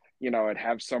years, you know, I'd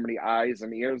have so many eyes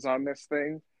and ears on this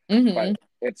thing, but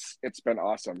it's been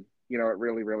awesome. You know, it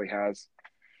really, really has.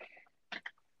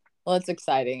 Well, it's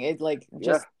exciting. It like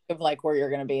just think of like where you're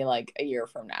going to be like a year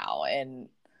from now, and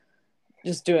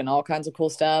just doing all kinds of cool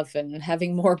stuff and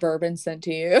having more bourbon sent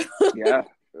to you. Yeah.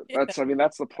 That's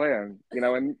the plan, you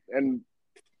know, and,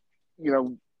 you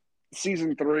know,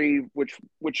 season 3,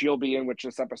 which you'll be in, which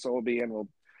this episode will be in, will,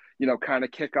 you know, kind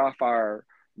of kick off our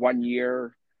 1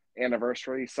 year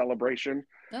anniversary celebration.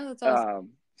 Oh, that's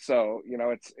awesome. So, you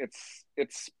know, it's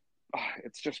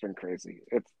just been crazy.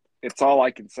 It's all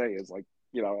I can say is like,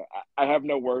 you know, I have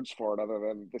no words for it other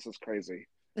than this is crazy.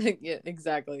 Yeah,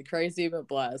 exactly. Crazy but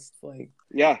blessed. Like,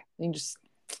 yeah, you just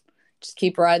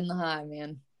keep riding the high,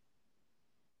 man.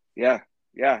 Yeah,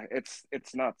 it's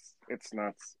nuts. It's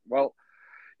nuts. Well,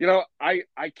 you know, I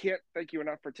can't thank you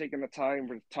enough for taking the time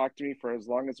to talk to me for as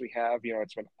long as we have. You know,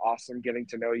 it's been awesome getting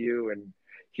to know you and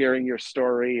hearing your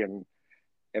story and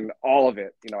all of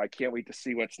it. You know, I can't wait to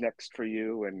see what's next for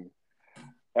you and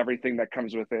everything that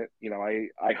comes with it. You know, I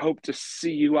hope to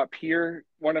see you up here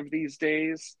one of these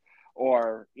days,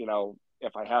 or, you know,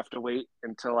 if I have to wait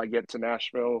until I get to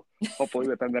Nashville, hopefully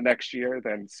within the next year,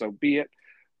 then so be it.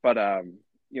 But,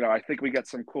 you know, I think we got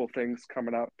some cool things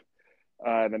coming up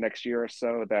in the next year or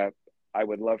so that I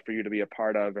would love for you to be a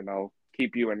part of, and I'll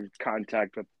keep you in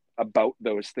contact about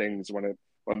those things when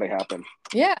they happen.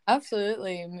 Yeah,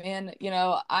 absolutely, man. You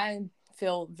know, I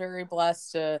feel very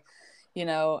blessed to, you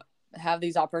know, have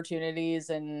these opportunities,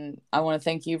 and I want to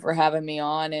thank you for having me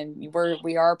on. And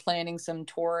we are planning some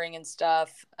touring and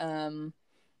stuff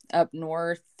up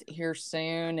north here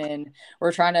soon, and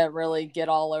we're trying to really get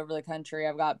all over the country.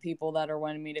 I've got people that are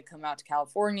wanting me to come out to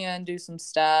California and do some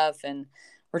stuff, and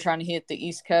we're trying to hit the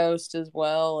East Coast as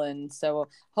well. And so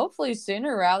hopefully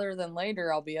sooner rather than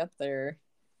later I'll be up there.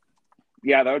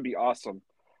 Yeah, that would be awesome.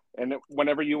 And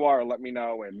whenever you are, let me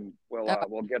know, and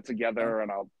we'll get together,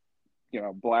 and I'll, you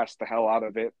know, blast the hell out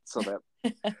of it so that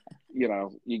you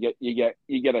know, you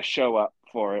get a show up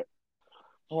for it.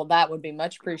 Well, that would be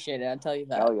much appreciated. I'll tell you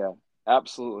that. Hell yeah,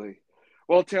 absolutely.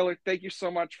 Well, Taylor, thank you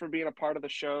so much for being a part of the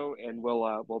show, and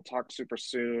we'll talk super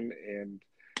soon. And,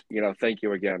 you know, thank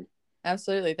you again.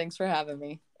 Absolutely. Thanks for having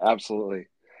me. Absolutely.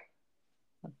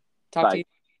 Talk to you.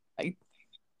 Bye.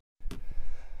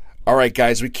 All right,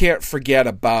 guys, we can't forget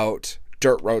about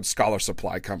Dirt Road Scholar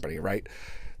Supply Company, right?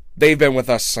 They've been with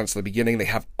us since the beginning. They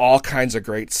have all kinds of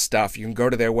great stuff. You can go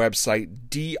to their website,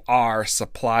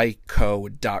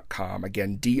 drsupplyco.com.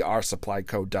 Again,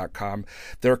 drsupplyco.com.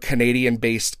 They're a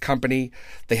Canadian-based company.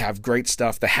 They have great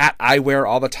stuff. The hat I wear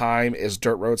all the time is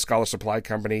Dirt Road Scholar Supply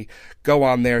Company. Go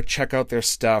on there, check out their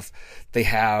stuff. They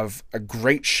have a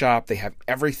great shop. They have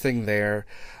everything there.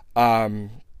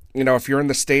 You know, if you're in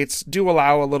the States, do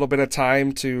allow a little bit of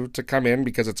time to come in,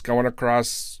 because it's going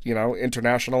across, you know,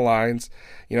 international lines.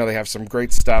 You know, they have some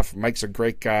great stuff. Mike's a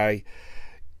great guy.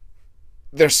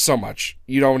 there's so much.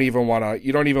 You don't even want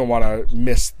to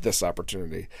miss this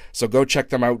opportunity. So go check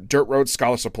them out. Dirt Road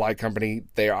Scholar Supply Company.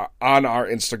 They are on our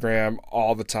Instagram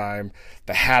all the time.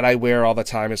 The hat I wear all the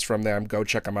time is from them. Go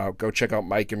check them out. Go check out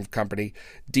Mike and Company,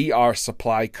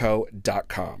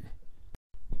 drsupplyco.com.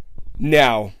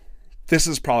 Now, this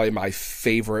is probably my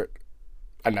favorite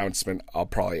announcement I'll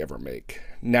probably ever make.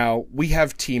 Now, we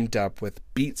have teamed up with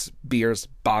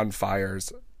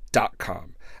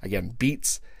BeatsBeersBonfires.com. Again,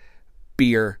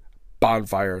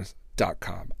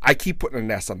 BeatsBeersBonfires.com. I keep putting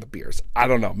an S on the beers. I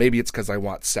don't know. Maybe it's because I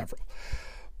want several.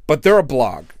 But they're a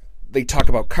blog. They talk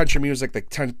about country music. They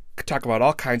talk about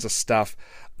all kinds of stuff.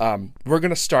 We're going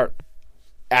to start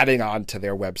adding on to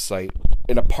their website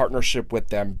in a partnership with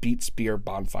them, Beats Beer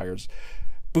Bonfires.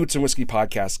 Boots and Whiskey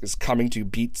Podcast is coming to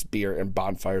Beats Beer and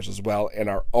Bonfires as well in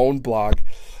our own blog.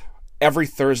 Every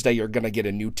Thursday, you're going to get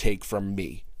a new take from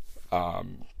me.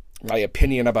 My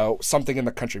opinion about something in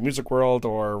the country music world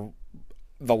or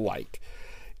the like.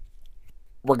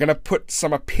 We're going to put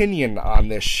some opinion on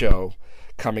this show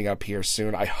coming up here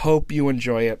soon. I hope you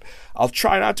enjoy it. I'll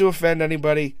try not to offend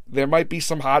anybody. There might be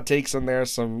some hot takes in there,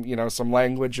 some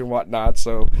language and whatnot.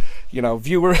 So,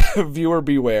 viewer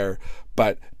beware.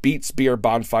 But Beats Beer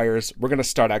Bonfires, we're going to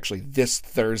start actually this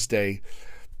Thursday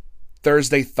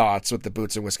Thoughts with the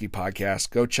Boots and Whiskey Podcast.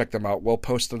 Go check them out. We'll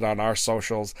post it on our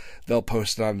socials. They'll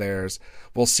post it on theirs.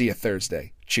 We'll see you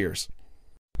Thursday. Cheers.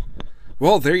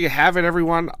 Well, there you have it,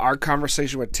 everyone. Our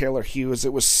conversation with Taylor Hughes.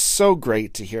 It was so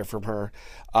great to hear from her.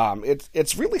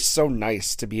 It's really so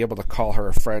nice to be able to call her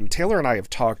a friend. Taylor and I have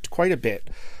talked quite a bit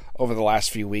over the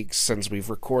last few weeks since we've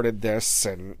recorded this,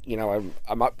 and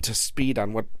I'm up to speed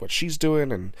on what she's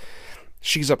doing, and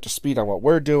she's up to speed on what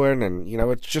we're doing, and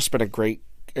it's just been a great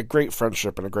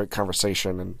friendship and a great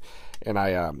conversation, and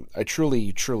I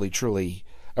truly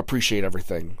appreciate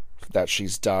everything that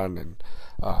she's done, and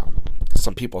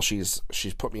some people she's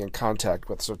put me in contact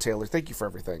with. So Taylor, thank you for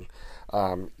everything.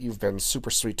 You've been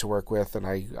super sweet to work with, and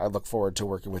I look forward to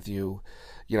working with you,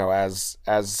 as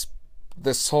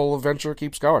this whole adventure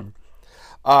keeps going.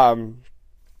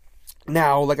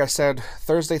 Now, like I said,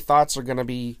 Thursday Thoughts are going to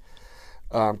be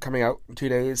coming out in 2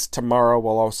 days. Tomorrow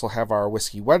we'll also have our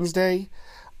Whiskey Wednesday.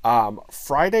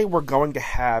 Friday we're going to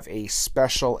have a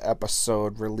special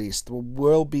episode released.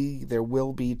 There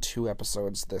will be 2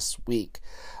 episodes this week.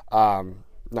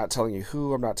 Not telling you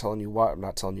who, I'm not telling you what, I'm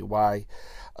not telling you why.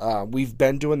 We've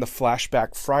been doing the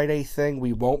Flashback Friday thing.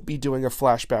 We won't be doing a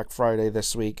Flashback Friday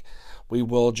this week. We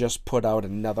will just put out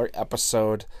another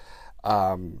episode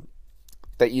that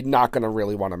you're not going to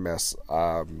really want to miss,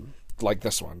 like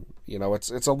this one.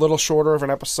 It's a little shorter of an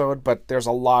episode, but there's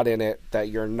a lot in it that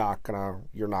you're not gonna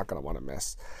want to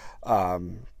miss.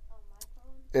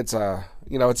 It's a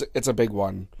big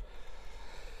one.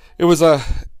 It was a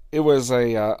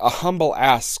humble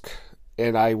ask,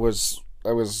 and I was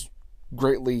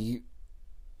greatly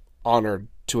honored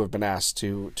to have been asked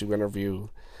to interview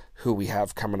who we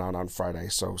have coming on Friday.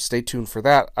 So stay tuned for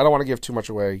that. I don't want to give too much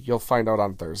away. You'll find out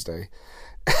on Thursday.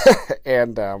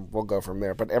 And we'll go from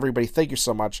there. But everybody, thank you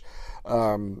so much.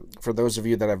 For those of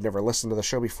you that have never listened to the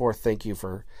show before, thank you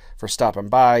for stopping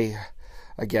by.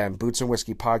 Again, Boots and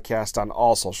Whiskey Podcast on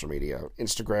all social media: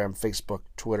 Instagram, Facebook,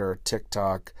 Twitter,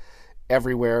 TikTok,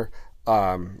 everywhere.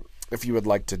 If you would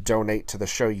like to donate to the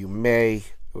show, you may.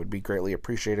 It would be greatly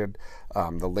appreciated.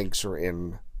 The links are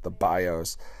in the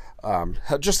bios.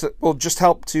 Will just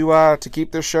help to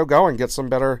keep this show going, get some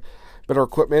better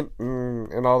equipment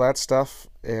and all that stuff,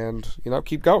 and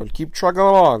keep going, keep trucking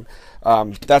along.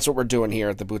 That's what we're doing here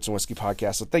at the Boots and Whiskey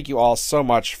Podcast. So thank you all so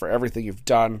much for everything you've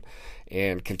done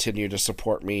and continue to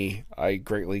support me. I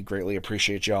greatly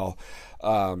appreciate y'all.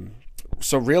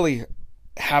 So really,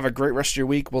 have a great rest of your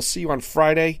week. We'll see you on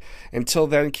Friday. Until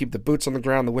then, keep the boots on the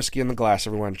ground, the whiskey in the glass,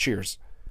 everyone. Cheers.